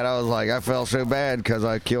did that, I was like, I felt so bad because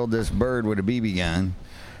I killed this bird with a BB gun.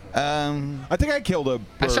 I think I killed a bird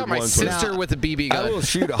I shot my once. sister with a BB I gun. will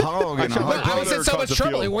shoot a hog in a shot my I heartbeat. was in so Brother much caused a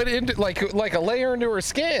trouble. It field. went into like a layer into her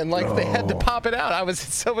skin. Like they had to pop it out. I was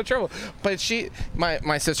in so much trouble. But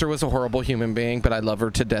my sister was a horrible human being, but I love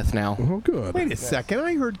her to death now. Oh, good. Wait a second.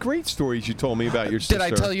 I heard great stories you told me about your sister. Did I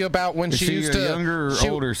tell you about when Is she she used a to younger or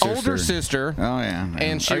older sister? Older sister. Oh yeah.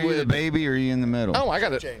 And she are you the would- baby or are you in the middle? Oh, I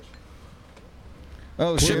got it.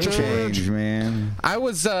 Oh, she'll change, man. I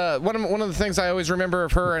was one of the things I always remember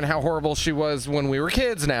of her and how horrible she was when we were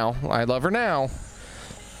kids. Now I love her now.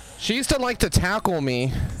 She used to like to tackle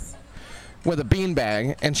me with a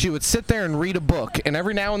beanbag, and she would sit there and read a book. And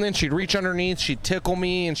every now and then she'd reach underneath, she'd tickle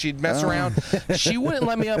me, and she'd mess around. She wouldn't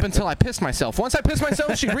let me up until I pissed myself. Once I pissed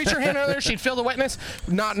myself, she'd reach her hand under there, she'd feel the wetness.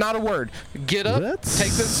 Not a word. Get up, take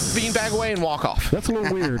this beanbag away, and walk off. That's a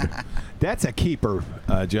little weird. That's a keeper,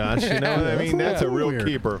 Josh. You know what I mean? That's a real weird.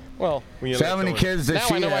 keeper. Well, When you So let how many someone- kids does now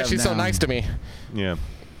she I know why have she's so now? nice to me. Yeah.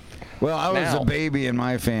 Well, I was Now. a baby in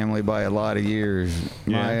my family by a lot of years.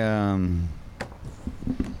 Yeah.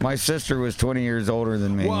 My sister was 20 years older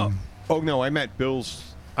than me. Well, no, I met Bill's.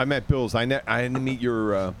 I didn't meet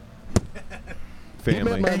your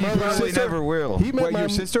family. my and you mother- probably sister. never will. He met What, my your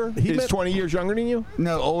sister he is met- 20 years younger than you?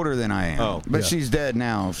 No, older than I am. Oh. But Yeah. she's dead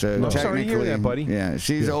now, so I'm sorry to technically, hear that, buddy. Yeah,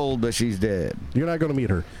 she's old, but she's dead. You're not going to meet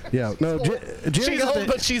her. Yeah. No, Jim She's got old,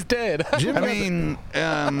 the- but she's dead. Jim I got the- mean,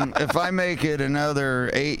 if I make it another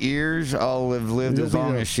 8 years, I'll have lived You'll as be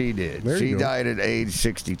long there. as she did. There you She go. died at age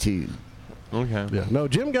 62. Okay. Yeah. No,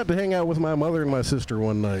 Jim got to hang out with my mother and my sister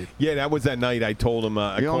one night. Yeah, that was that night I told him.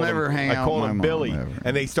 You'll called never him, hang I out called with him my Billy, mom, ever.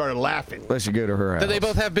 and they started laughing. Let's go to her house. Do they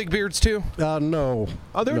both have big beards too? No.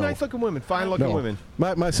 Oh, they're no. nice-looking women, fine-looking No. women.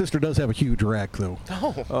 My sister does have a huge rack, though.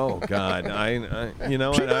 Oh God, you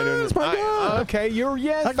know, She I don't. does, my God. Okay, you're I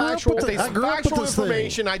grew up factual. with I grew up with Factual this thing.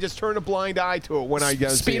 information. I just turn a blind eye to it when I go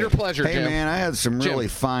see Speed or it. pleasure, Hey Jim? man, I had some Jim, really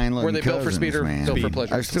fine looking were they built for cousins, speed or man. built for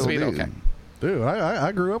pleasure? I still Speed, do. okay. Dude,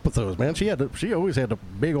 I grew up with those, man. She always had the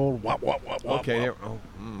big old wop, wop, wop, wop, Okay, wop.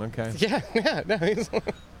 okay. Yeah. No, he's,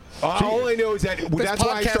 All I know is that that's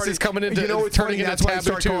why I podcast started is coming into- You know, it's turning funny. into That's why I taboo,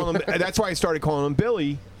 started too. calling him. That's why I started calling him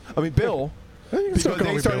Billy. I mean Bill. You can still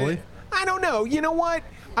call me Billy. I don't know. You know what?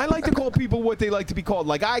 I like to call people what they like to be called.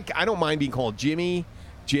 Like I don't mind being called Jimmy,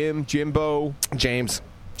 Jim, Jimbo, James.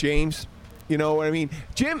 James. You know what I mean?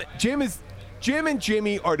 Jim and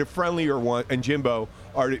Jimmy are the friendlier one, and Jimbo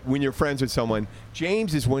are when you're friends with someone.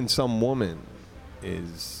 James is when some woman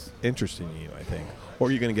is interested in you, I think,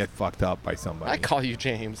 or you're gonna get fucked up by somebody. I call you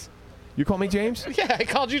James. You call me James? Yeah, I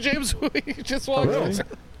called you James. You just walked really?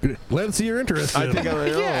 in. Let's see your interest. I think I'm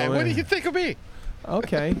Yeah, what do man. you think of me?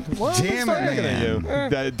 Okay. Well, Damn I'm it, looking at you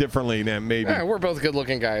that differently than maybe. Yeah, we're both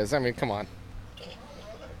good-looking guys. I mean, come on.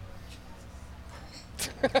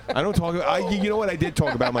 I don't talk. You know what? I did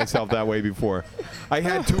talk about myself that way before. I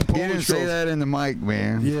had two You didn't Polish say girls. that in the mic,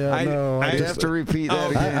 man. Yeah, no. I You just- have to repeat that Oh,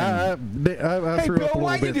 again. I Hey, threw Bill, up a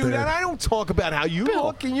why little you bit do there. that? I don't talk about how you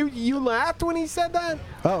look, and you laughed when he said that.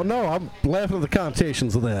 Oh no, I'm laughing at the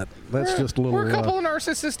connotations of that. That's just a little. We're a couple of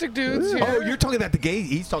narcissistic dudes here. Oh, you're talking about the gay.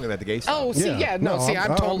 He's talking about the gay stuff. Oh, see, yeah, no, see,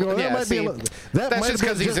 I'm told. going, that Yeah, might be see, a li- that that's might just have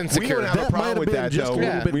because been he's just- We don't insecure. have a That problem might have with been that, just a though.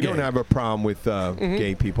 little bit We don't gay. have a problem with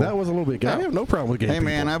gay people. That was a little bit gay. I have no problem with gay Hey people.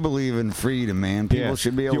 man, I believe in freedom, man. People Yeah.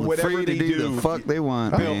 should be Do able to whatever free to they do do. the fuck they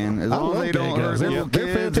want, Bill, man. As I long as love they gay don't guys. hurt They're- little they're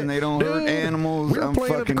kids fantastic. and they don't hurt Dude, animals, We were I'm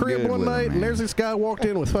playing at fucking the crib good one with night, them, and there's man. this guy walked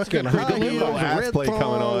in with fucking pretty high good heels, little a ass red play coming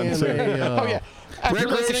thong, on, and so- Oh yeah. After listening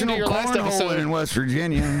to Recreational your last cornhole episode, in West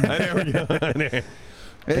Virginia. There we go. We're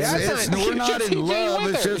not in love.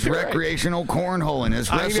 It's just recreational cornholing.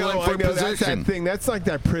 It's wrestling for That's that position. thing. That's like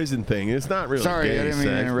that prison thing. It's not really Sorry, gay I didn't mean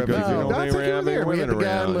to sex interrupt because you. you No, don't I think you were have there. We had women the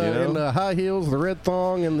guy around, you in know? the high heels, the red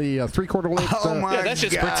thong, and the three-quarter length. Oh my Yeah, that's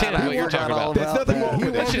just God, pretend I what you're forgot talking all about. There's nothing that. wrong with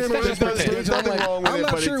it. That's just There's pretend. nothing wrong with I'm it,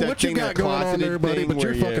 not but sure it's that what you thing, got that going on there, closeted buddy, thing but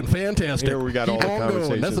you're where fucking fantastic. Here we got all Keep the on going.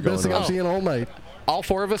 conversations That's the best thing going I've on. seen all night. all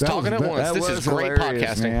four of us That talking was- at once. That This was is great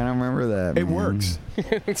hilarious, podcasting. man. I remember that. It man. works.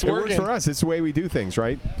 It's It works working. for us. It's the way we do things,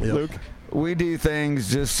 right, Luke? We do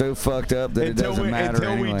things just so fucked up that it doesn't matter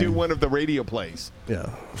until we anyway. do one of the radio plays. Yeah.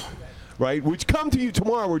 right? Which come to you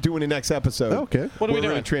tomorrow. We're doing the next episode. Okay. What are we We're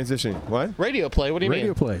doing? Transitioning. What? Radio play. What do you mean?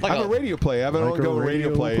 Radio play. I have a radio play. I have an Like a ongoing radio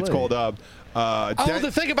radio play. It's play. called.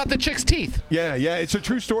 The thing about the chick's teeth. Yeah. It's a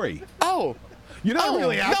true story. Oh. You know,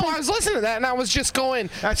 really no, happened? I was listening to that and I was just going.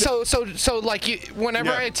 That's So like whenever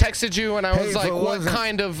Yeah. I texted you and I Hey, was if like, it what wasn't-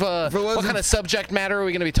 kind of wasn't- subject matter are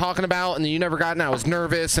we going to be talking about? And then you never got, and I was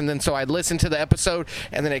nervous. And then so I listened to the episode,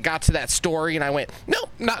 and then it got to that story, and I went, nope,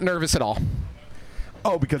 not nervous at all.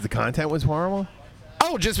 Oh, because the content was horrible.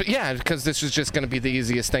 Oh, because this was just going to be the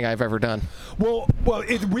easiest thing I've ever done. Well,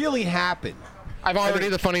 it really happened. I'm already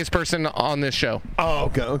the funniest person on this show.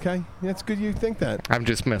 Oh, okay. That's good. You think that? I'm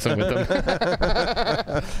just messing with them.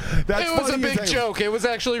 That's It was a funny you big think. joke. It was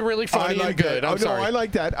actually really funny I like and good. That. I'm sorry. No, I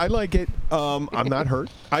like that. I like it. I'm not hurt.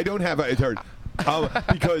 I don't have it hurt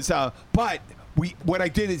because. But what I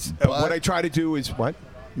did is what I try to do is what.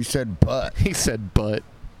 You said butt. He said butt.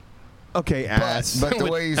 Okay, ass. But the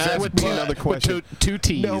way you said would be another question. With two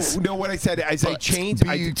T's. No. What I said is I changed.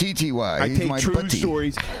 B-U-T-T-Y. I He's take my true butty.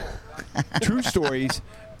 stories,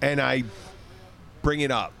 and I bring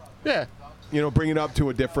it up. Yeah. Bring it up to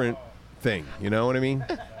a different thing. You know what I mean?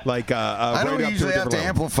 Like I don't usually have to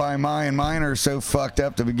amplify mine. Mine are so fucked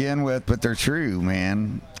up to begin with, but they're true,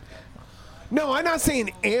 man. No, I'm not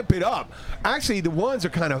saying amp it up. Actually, the ones are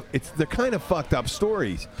they're kind of fucked up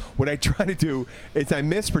stories. What I try to do is I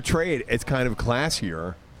misportray it as kind of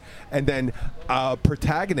classier, and then a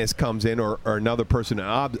protagonist comes in or another person,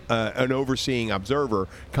 an overseeing observer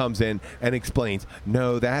comes in and explains,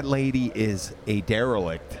 no, that lady is a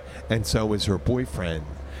derelict, and so is her boyfriend.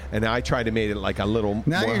 And I try to make it like a little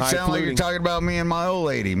Now more you sound like you're talking about me and my old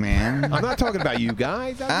lady, man. I'm not talking about you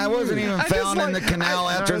guys. I wasn't even I just found in like- the canal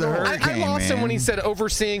after the I hurricane, lost him man. when he said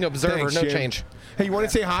overseeing observer. Thanks, no Jim. change. Hey, you want to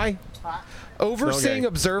say hi? Overseeing Okay.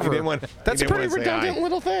 observer. He didn't want- That's he a didn't pretty want to say redundant hi.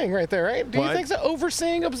 little thing right there, right? Do What? you think so?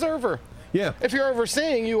 Overseeing observer. Yeah. If you're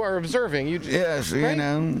overseeing, you are observing. Yes, you Right?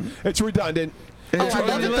 know. It's redundant. Oh, I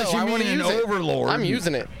love it Unless though. you I want to mean use an it. overlord. I'm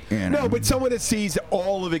using it. You know. No, but someone that sees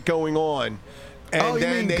all of it going on. And Oh, you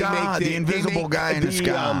then mean they God, make the invisible guy in the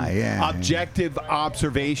sky, yeah. Objective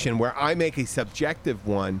observation, where I make a subjective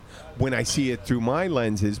one when I see it through my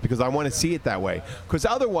lenses because I want to see it that way. Because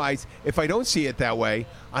otherwise, if I don't see it that way,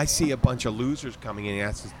 I see a bunch of losers coming in and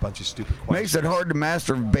asking a bunch of stupid questions. Makes it hard to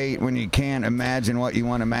masturbate when you can't imagine what you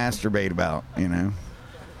want to masturbate about, you know?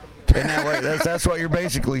 In that way, that's what you're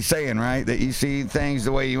basically saying, right? That you see things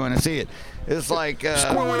the way you want to see it. It's like...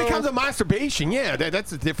 Well, when it comes to masturbation, yeah,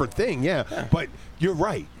 that's a different thing, yeah. But you're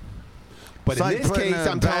right. But it's in like this putting case, a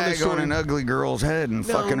I'm telling the bag on story. an ugly girl's head and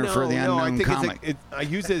fucking her for the I unknown think comic. I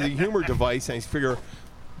use it as a humor device, and I figure.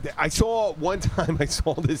 I saw one time I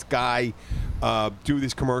saw this guy do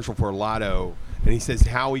this commercial for Lotto, and he says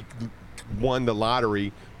how he won the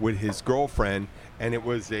lottery with his girlfriend, and it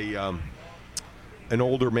was an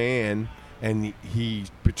older man, and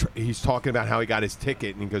he's talking about how he got his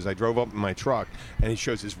ticket, and he goes, I drove up in my truck, and he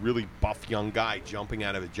shows this really buff young guy jumping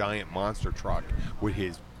out of a giant monster truck with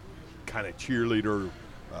his kind of cheerleader,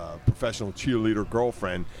 professional cheerleader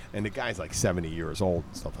girlfriend, and the guy's like 70 years old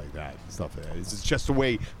and stuff like that. It's just the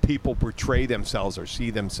way people portray themselves or see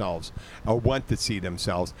themselves or want to see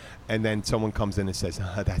themselves, and then someone comes in and says,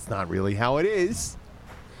 that's not really how it is.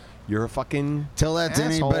 You're a fucking Tell that to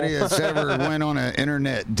asshole. anybody that's ever went on an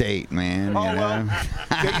internet date, man. Oh, you know?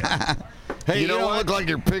 well, Hey, you know don't what? look like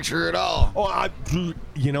your picture at all.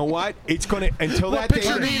 you know what? It's gonna until that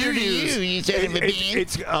picture day. do you use? You son of a bitch.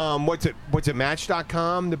 It's what's it?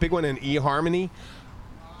 Match.com, the big one, in eHarmony.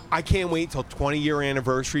 I can't wait till 20-year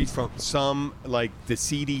anniversaries from some like the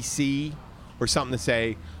CDC or something to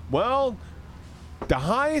say, well, the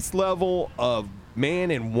highest level of man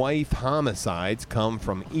and wife homicides come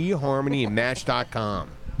from eHarmony and Match.com.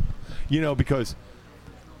 Because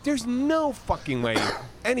there's no fucking way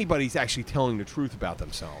anybody's actually telling the truth about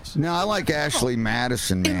themselves. No, I like Ashley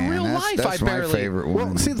Madison, In man. real life, that's I my barely- favorite one.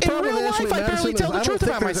 Well, see, the In problem real with Ashley life, I barely Madison tell is the I truth don't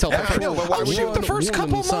about think myself. there's I know, but why actually would you- one the first woman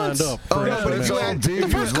couple signed months. up for Oh, no, Ashley but it's all Madison. dudes.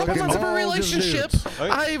 The first couple looking months of a all just relationship, dudes.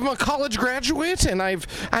 I'm a college graduate, and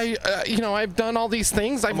I've done all these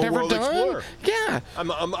things I've I'm a never world done. explorer. Yeah, I'm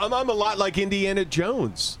a lot like Indiana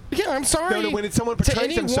Jones. yeah. I'm sorry. No, when it's someone to portrays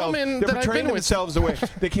any themselves, woman they're that I've portraying been with. themselves the way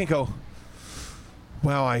they can't go.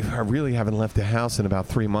 Well, I really haven't left the house in about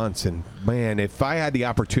 3 months, and man, if I had the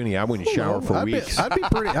opportunity, I wouldn't shower for weeks. I'd be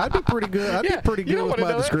pretty good. I'd Yeah, be pretty you good don't with wanna my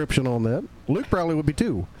know that. description on that. Luke probably would be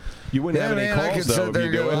too. You wouldn't Yeah, have any man, I calls could though sit if there you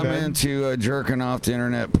and do go, it. I'm man. into jerking off to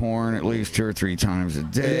internet porn at least 2 or 3 times a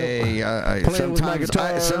day. Playing with my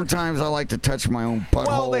guitar. Sometimes I like to touch my own butthole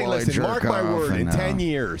Well, while listen, I jerk mark my off. word, in and, 10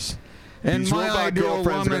 years, And These my robot ideal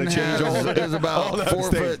girlfriends are woman going to change all is about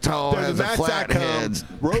 4 foot tall, has a flat head.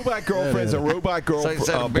 Robot girlfriends and robot So I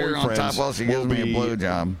set a beer on top boyfriends while she gives me a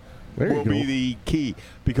blowjob. will be the key,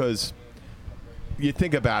 because you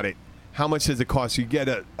think about it. How much does it cost? You get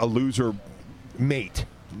a loser mate,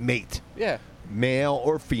 Yeah. male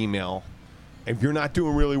or female. If you're not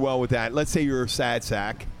doing really well with that, let's say you're a sad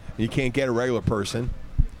sack, and you can't get a regular person.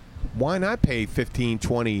 Why not pay $15,000,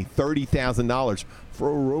 $20,000, $30,000 for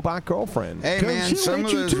a robot girlfriend? Hey, man, she'll some hate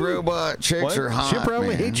of you, those too. robot chicks What? are hot, She'll probably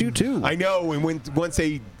man. hate you too. I know, and once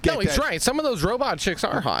they get No, he's that, right. Some of those robot chicks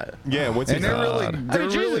are hot. Yeah, once And they they're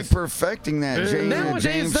really Jesus. perfecting that Jada Nowadays,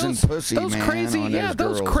 Jameson pussy, those man, crazy, on yeah,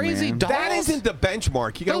 those girls, crazy man. dolls. That isn't the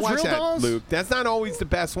benchmark. You got to Those watch real that, dolls? Luke. That's not always the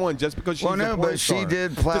best one, just because she's Well, a no, porn but she star.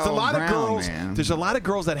 did plow There's a lot ground, of girls. man. There's a lot of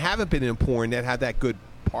girls that haven't been in porn that have that good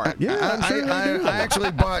part. Yeah, I'm sure they do. I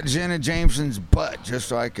actually bought Jenna Jameson's butt just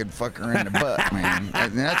so I could fuck her in the butt, man.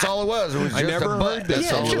 And that's all it was. It was I just never a butt. heard this.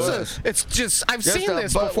 That's all it's it just was. it's just I've Just seen a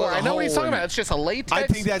this butt before. with a I know what he's hole talking in about. it. It's just a latex. I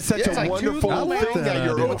think that's such it's a like wonderful tooth- I like thing that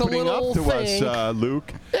you're With a opening up little to thing. us,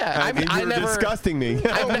 Luke. Yeah, and I you're never- disgusting me.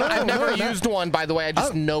 I've never no, used one, by the way. I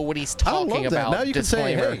just know what he's I love talking that. about. Now you can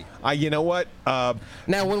say, Disclaimer. hey. You know what? Now,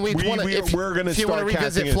 when we want to, we're going to if you want start to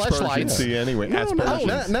revisit casting aspersions fleshlights, to you anyway. No,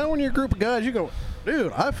 Aspersions. now when you're a group of guys, you go,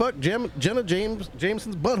 dude, I fucked Jenna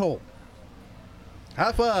Jameson's butthole.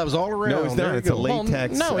 High fives all around. No, it's There not. you It's a go.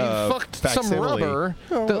 latex. no, he fucked some facsimile. rubber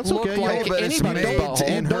Oh, that that's looked okay. like Yeah, but it's anybody's made butthole.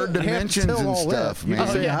 in her Don't have to dimensions tell and all stuff, that. You can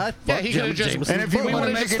man. say, Yeah. I Yeah, fucked he Jenna could've just- Jameson. And if you We want to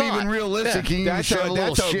would've make just it even thought. realistic, you can That's shove a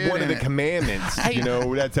little shit one of in the it. commandments. Hey. You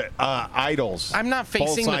know, that's idols. I'm not facing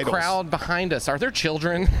False the idols. crowd behind us. Are there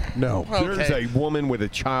children? No. There's Okay. a woman with a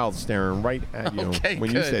child staring right at you Okay,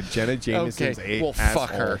 when good. you said Jenna Jameson's Okay, well, asshole.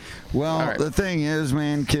 fuck her. Well, All right. the thing is,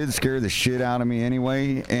 man, kids scare the shit out of me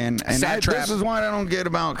anyway, and Sad trap. this is what I don't get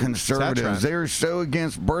about trap. conservatives. They're so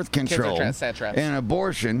against birth control sad traps. and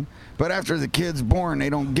abortion, but after the kid's born, they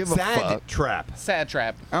don't give a Sad fuck. trap. Sad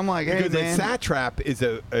trap. I'm like, hey, Because a man. satrap is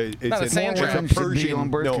it's Not a sand trap. it's a Should be on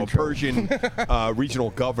birth a control. Persian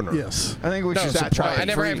regional governor. Yes. I think we should satrap. supply I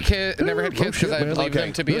never free. had never had kids because I man. believe Okay.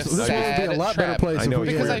 them to be This a world would sad be a lot better trap. place I if know we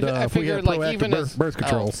it Because would. had, I if we figured had like proactive even as birth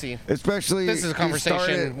control. Oh, see, Especially This is a you conversation start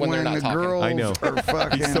it when they're not the talking. girls I know. are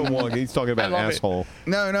fucking. He's still long. He's talking about I love it. asshole.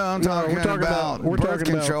 No, I'm No, talking, we're talking about we're birth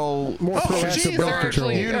talking about control. more proactive geez, birth they're control.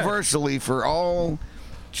 actually- universally for all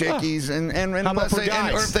chickies, and How about unless for they,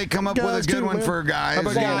 guys? or if they come up with Guys a good too, one man. for guys, How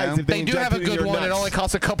about you guys? know? If They do have a inject it in good your one. It nuts. only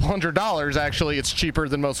costs $200. Actually, it's cheaper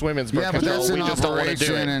than most women's birth Yeah, but control. that's We an just don't want to do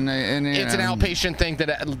operation, it. and It's an outpatient thing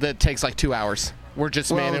that takes like 2 hours. We're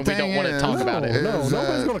just men, the and we don't thing want to is- talk about it. No, Is,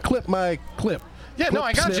 nobody's going to clip my clip. Yeah, no,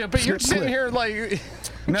 I got Clip, you, but you're snip, sitting clip. here like.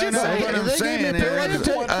 No, Just no, saying. what I'm They gave saying me a period is,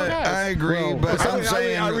 of time. I agree, Well, but I'm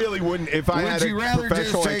saying, I really wouldn't. If I would had you a rather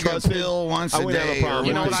just professional I take a trusted, pill once I a wouldn't have day? a problem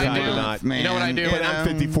You know with what I deciding do? not. Man, You know what I do? But I'm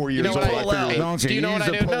 54 years know what old. I I do? figured- Don't you? Do you know what I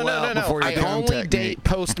Use do? the No, pull-out no. before you I come only technique. date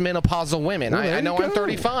postmenopausal women. Well, there I know you I'm go.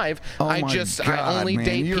 35. Oh I my just God, I only man,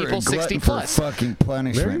 date you're people a glutton 60 for plus. fucking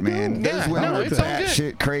punishment, There you man. go. Those Yeah, women no, are it's all that good.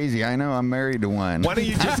 shit crazy. I know. I'm married to one. Why don't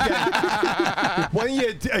you just get? Why don't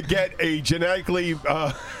you get a genetically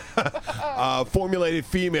formulated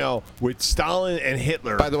female with Stalin and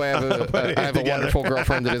Hitler? By the way, I have a together. wonderful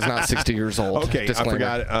girlfriend that is not 60 years old. Okay, Disclaimer.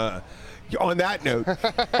 I forgot. On that note,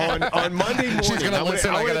 on Monday morning, She's gonna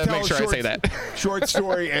listen, I gotta tell make a sure I short- say that. short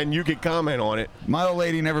story, and you can comment on it. My old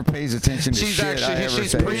lady never pays attention to She's shit I actually ever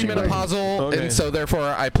she's say. premenopausal, Okay. and so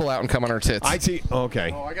therefore I pull out and come on her tits. I see.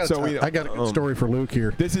 Okay, Oh, I got so I got a good story for Luke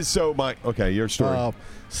here. This is so my okay. Your story.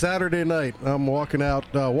 Saturday night, I'm walking out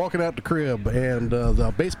the crib, and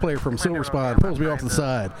the bass player from Silver Spine pulls me off to the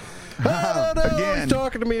side. Again. He's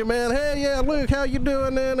talking to me, man. Hey, yeah, Luke, how you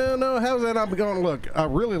doing? No, how's that? I'm going. Look, I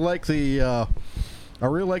really like the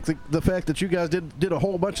fact that you guys did a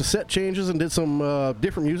whole bunch of set changes and did some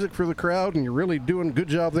different music for the crowd, and you're really doing a good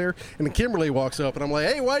job there. And then Kimberly walks up, and I'm like,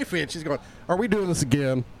 hey, wifey, and she's going, are we doing this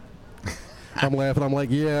again? I'm laughing. I'm like,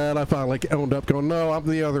 yeah, and I finally owned up, going, no, I'm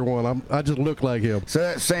the other one. I just look like him. So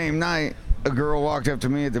that same night, a girl walked up to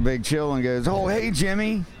me at the Big Chill and goes, "Oh, hey,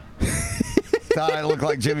 Jimmy." Thought I looked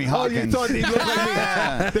like Jimmy Oh, you Hawkins. thought he looked like me?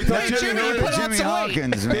 Yeah. They thought Hey, Jimmy Jimmy, looked put like on Jimmy Jimmy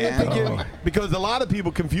Hawkins. Hawkins, man. Because a lot of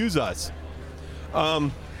people confuse us.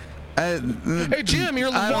 Hey Jim, you're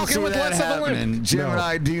I don't walking see with that less of a limp. happening. Jim and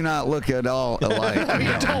I do not look at all alike.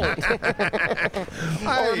 You don't.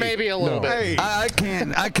 Or maybe a little bit. Hey,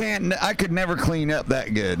 I could never clean up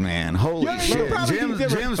that good, man. Holy Yeah, you shit. probably Jim's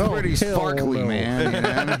different. pretty hell sparkly, no. man. You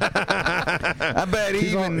know? I bet he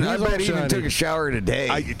He's all even shiny. took a shower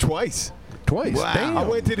today. twice. Twice. Wow. Damn. I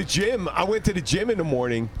went to the gym. In the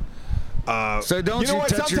morning. So don't you touch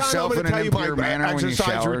Sometime yourself I'm in gonna an tell you impure my manner when you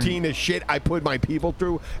exercise shower? routine is shit I put my people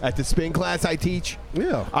through at the spin class I teach.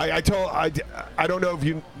 Yeah. I don't know if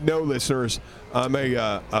you know, listeners, I'm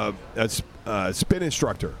a spin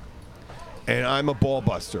instructor, and I'm a ball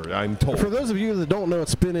buster. I'm told. For those of you that don't know what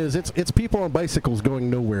spin is, it's people on bicycles going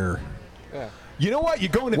nowhere. You know what? You're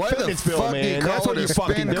going to Why the Fitnessville, fuck man. do you That's call what it you're a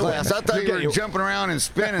fucking spin doing. class? I thought You're you were getting- jumping around and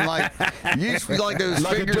spinning like those Like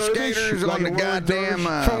a figure dervish, skaters like on a the word goddamn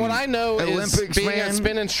dervish. From what I know Olympics, is being man. a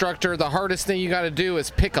spin instructor, the hardest thing you got to do is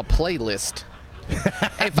pick a playlist.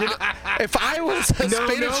 If I was a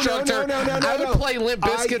spin instructor, I would play Limp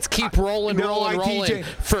Bizkit's Keep Rolling, Rolling, Rolling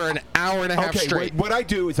for an hour and a half straight. What I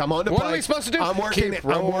do is I'm on the What bike. are we supposed to do? I'm working. Keep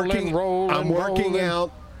I'm working. rolling, I'm working rolling.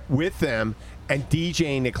 out with them and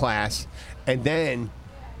DJing the class, and then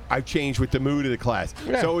I change with the mood of the class.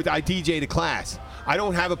 Yeah. So I DJ the class. I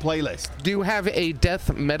don't have a playlist. Do you have a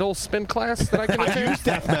death metal spin class that I can I attend? use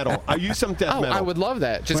death metal. I use some death Oh, metal. I would love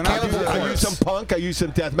that. Just When I Cannibal do- I use some punk. I use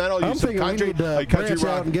some death metal. I I'm use some thinking we country. need to country branch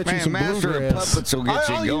rock. out and get you Man, some Master of bluegrass. Puppets will get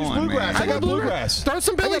I'll you use going, bluegrass. man. I got bluegrass. Throw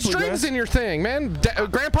some I Billy got Strings bluegrass. in your thing, man.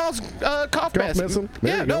 Grandpa's cough medicine.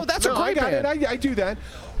 There Yeah, you no, go. that's a No, I great got it. band. I do that.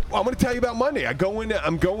 Well, I'm going to tell you about Monday. I'm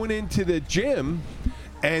going into the gym,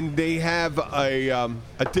 and they have a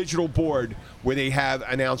digital board where they have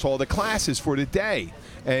announced all the classes for the day,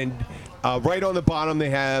 and right on the bottom they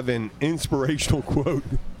have an inspirational quote,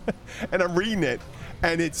 and I'm reading it,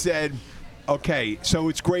 and it said, "Okay, so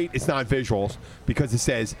it's great. It's not visuals because it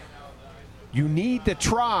says you need to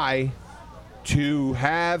try to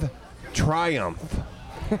have triumph."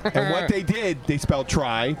 And what they did, they spelled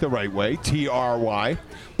try the right way, T-R-Y,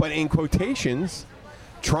 but in quotations,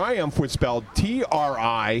 triumph was spelled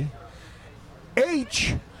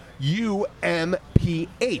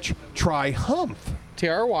T-R-I-H-U-M-P-H, triumph,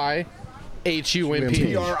 TRYHUMP.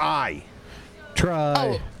 T-R-I. Try.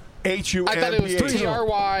 Oh, H-U-M-P-H. I thought it was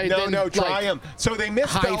TRY. No, then, no, like, triumph. So they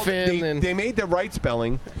misspelled. hyphen They made the right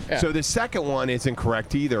spelling. Yeah. So the second one isn't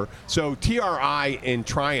correct either. So T-R-I in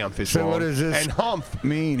triumph is So wrong. what does this And humph.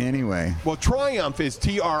 mean anyway? Well, triumph is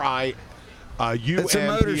T-R-I-U-M-P-H. It's a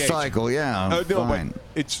motorcycle, yeah. No, fine. but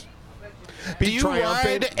it's. Do you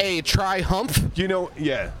ride a tri-hump? You know,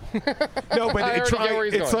 yeah. No, but I already get where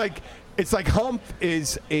he's going. It's like Hump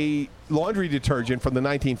is a laundry detergent from the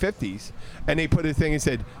 1950s, and they put a thing and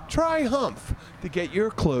said, "Try Hump to get your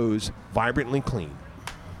clothes vibrantly clean."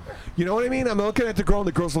 You know what I mean? I'm looking at the girl, and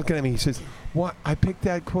the girl's looking at me. He says, "What? I picked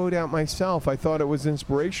that quote out myself. I thought it was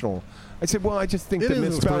inspirational." I said, "Well, I just think It the is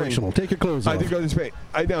misspelling." inspirational. Take your clothes I off. think it was great.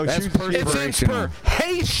 I know. That's she was, perfect. It's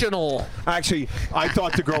inspirational. Actually, I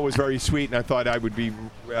thought the girl was very sweet, and I thought I would be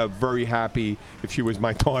very happy if she was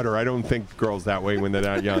my daughter. I don't think girls that way when they're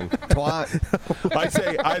that young. Twat.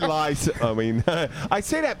 I lie. I mean, I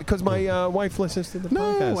say that because my wife listens to the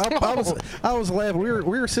No, podcast. I was laughing. We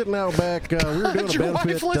were sitting out back. We were doing a Your wife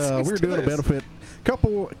benefit. listens We were to doing a this. benefit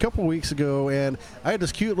couple weeks ago, and I had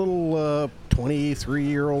this cute little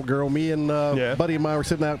 23-year-old girl. Me and Yeah. buddy of mine were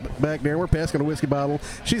sitting out back there, and we're passing a whiskey bottle.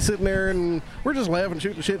 She's sitting there, and we're just laughing,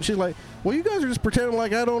 shooting shit. And she's like, "Well, you guys are just pretending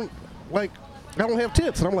like I don't have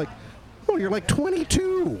tits." And I'm like, "Oh, you're like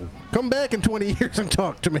 22. Come back in 20 years and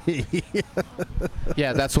talk to me."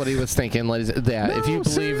 Yeah, that's what he was thinking, ladies. Yeah, if you No,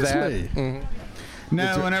 believe seriously. that. Mhm.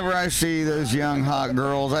 No, whenever I see those young hot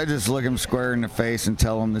girls, I just look them square in the face and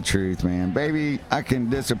tell them the truth, man. Baby, I can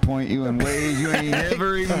disappoint you in ways you ain't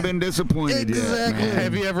ever even been disappointed Exactly. yet, man.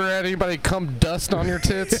 Have you ever had anybody come dust on your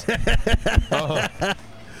tits?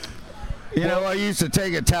 You know, I used to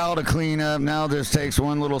take a towel to clean up. Now just takes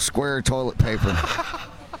one little square toilet paper.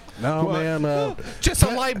 No, man. Just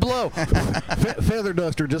a light blow. Feather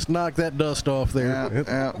duster, just knock that dust off there. Yeah,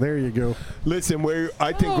 yeah. There you go. Listen,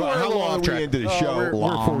 I think we're a how little long off are track. we into the show?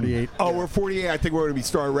 We're 48. Oh, we're 48. I think we're going to be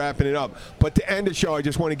starting wrapping it up. But to end the show, I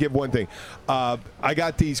just want to give one thing. I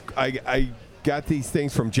got these. I got these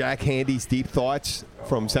things from Jack Handy's Deep Thoughts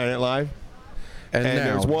from Saturday Night Live. And now,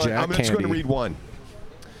 there's one. Jack I'm just going to Handy. read one.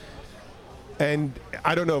 And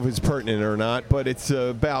I don't know if it's pertinent or not, but it's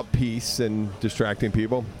about peace and distracting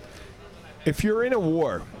people. If you're in a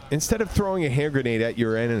war, instead of throwing a hand grenade at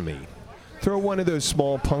your enemy, throw one of those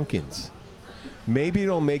small pumpkins. Maybe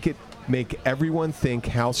it'll make everyone think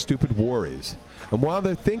how stupid war is. And while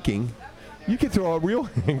they're thinking, you can throw a real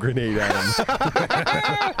hand grenade at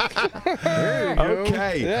them. There you go.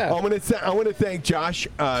 Okay. Yeah. I want to thank Josh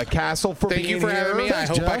Castle for Thank being you for having here. me. I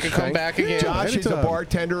hope I Josh. could come back again. Josh is a Anytime.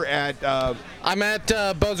 bartender at I'm at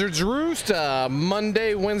Buzzard's Roost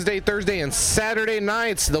Monday, Wednesday, Thursday, and Saturday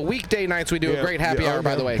nights. The weekday nights we do Yeah, a great happy yeah, hour,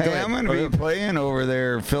 by okay. the way. Go Hey, ahead. I'm going to be playing over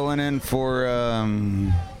there, filling in for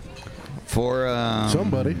For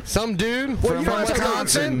Somebody. Some dude From from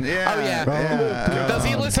Wisconsin. Yeah. Oh, yeah. Yeah. Does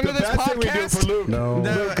he listen to this Best thing we do for podcast? Luke. No.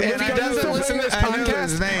 No, If he doesn't listen to this I knew his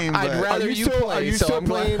podcast, name, I'd but- rather Are you you still- play, are you so still I'm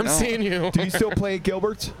glad playing? I'm seeing you. Do you still play at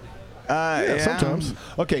Gilbert's? yeah. Sometimes.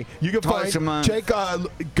 Okay, you can Twice a find month. Jake.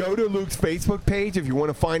 Go to Luke's Facebook page if you want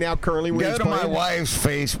to find out currently when Go he's to my playing. wife's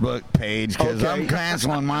Facebook page because Okay. I'm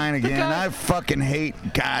canceling mine again. guy- I fucking hate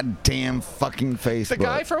goddamn fucking Facebook. The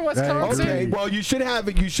guy from Wisconsin. Okay, well you should have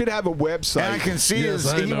a website. and I can see Yes, his.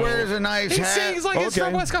 I He know. wears a nice He hat. sings like it's from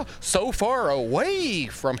Okay. Wisconsin. So far away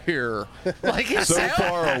from here. Like it so sounds-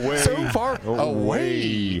 far away. So far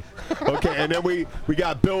away. Okay, and then we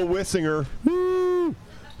got Bill Wissinger. Woo!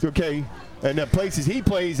 Okay, and the places he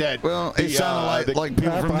plays at. Well, it sounded like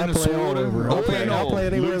people from I play all Minnesota. over. Oh, I'll play- no. I'll play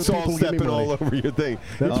anywhere Luke's that all people give me stepping all money. over your thing.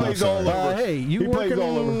 He That's plays awesome. all over. Hey, he plays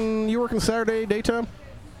all over. You working Saturday daytime?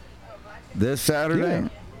 This Saturday. Yeah.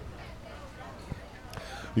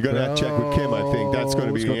 You're gonna have to check with Kim. I think that's going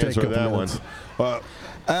to be It's the gonna take answer a to that couple one.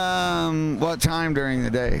 minutes. What time during the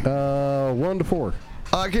day? 1 to 4.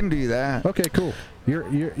 I can do that. Okay, cool.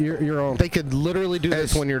 You're on. They could literally do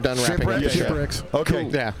this It's when you're done wrapping up. shipwreck. the show. Shipwrecks. Okay,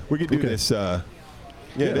 Cool. Yeah. we can do Okay. this. Yeah,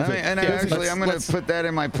 I mean, and actually, I'm going to put that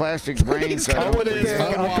in my plastic brain. He's so I got don't one in his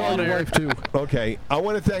forget. phone. I'll call your wife too. Okay, I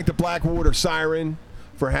want to thank the Blackwater Siren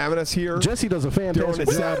for having us here. Jesse does a They're on fantastic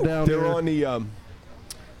the, job down they're there. on the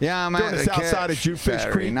Yeah, I'm they're at on the the south side of catch Jewfish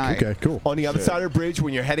Saturday Creek. night. Okay, cool. On the other side of the bridge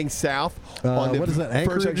when you're heading south. on the What is that,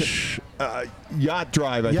 first Anchorage? exit, Yacht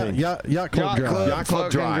Drive, I think. Yacht Club Yacht Drive. Club. Yacht Club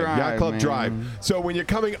Fucking Drive. drive, Yacht Club man. Drive. So when you're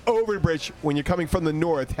coming over the bridge, when you're coming from the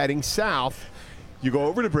north, heading south, you go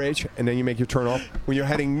over the bridge and then you make your turn off. When you're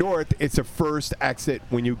heading north, it's the first exit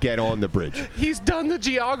when you get on the bridge. He's done the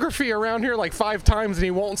geography around here like 5 times and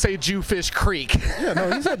he won't say Jewfish Creek. Yeah,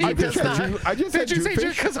 no, he said He Jewfish does Creek. not. I just said Did you say Jewfish. Jew?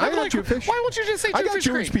 Because I I'm got like, Jewfish. why won't you just say I got Jewfish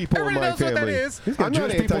Jewish Creek? people in Everybody my knows what that family. is. He's got I'm not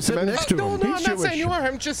Jewish people sitting anti-Semitic. next to No, him. no, I'm He's not saying Jewish. you are.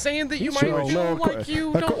 I'm just saying that you might Jewish. feel No, like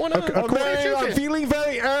you don't want to. I'm feeling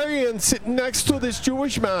very Aryan sitting next to this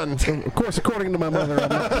Jewish man. Of course, according to my mother,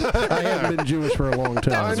 I haven't been Jewish for a long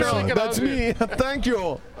time. That was I really know, good. that's me. Thank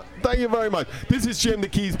you. Thank you very much. This is Jim the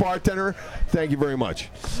Keys bartender. Thank you very much.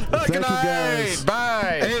 Thank you, guys.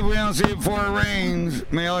 Bye. Hey, if we don't see it before it rains,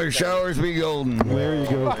 may all your showers be golden. There you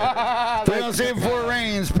go. If we don't see it before it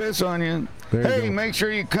rains, piss on you. There you Hey, go. make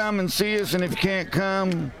sure you come and see us, and if you can't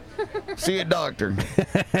come, see a doctor.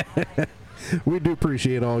 We do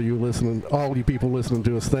appreciate all you listening, all you people listening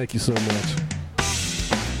to us. Thank you so much.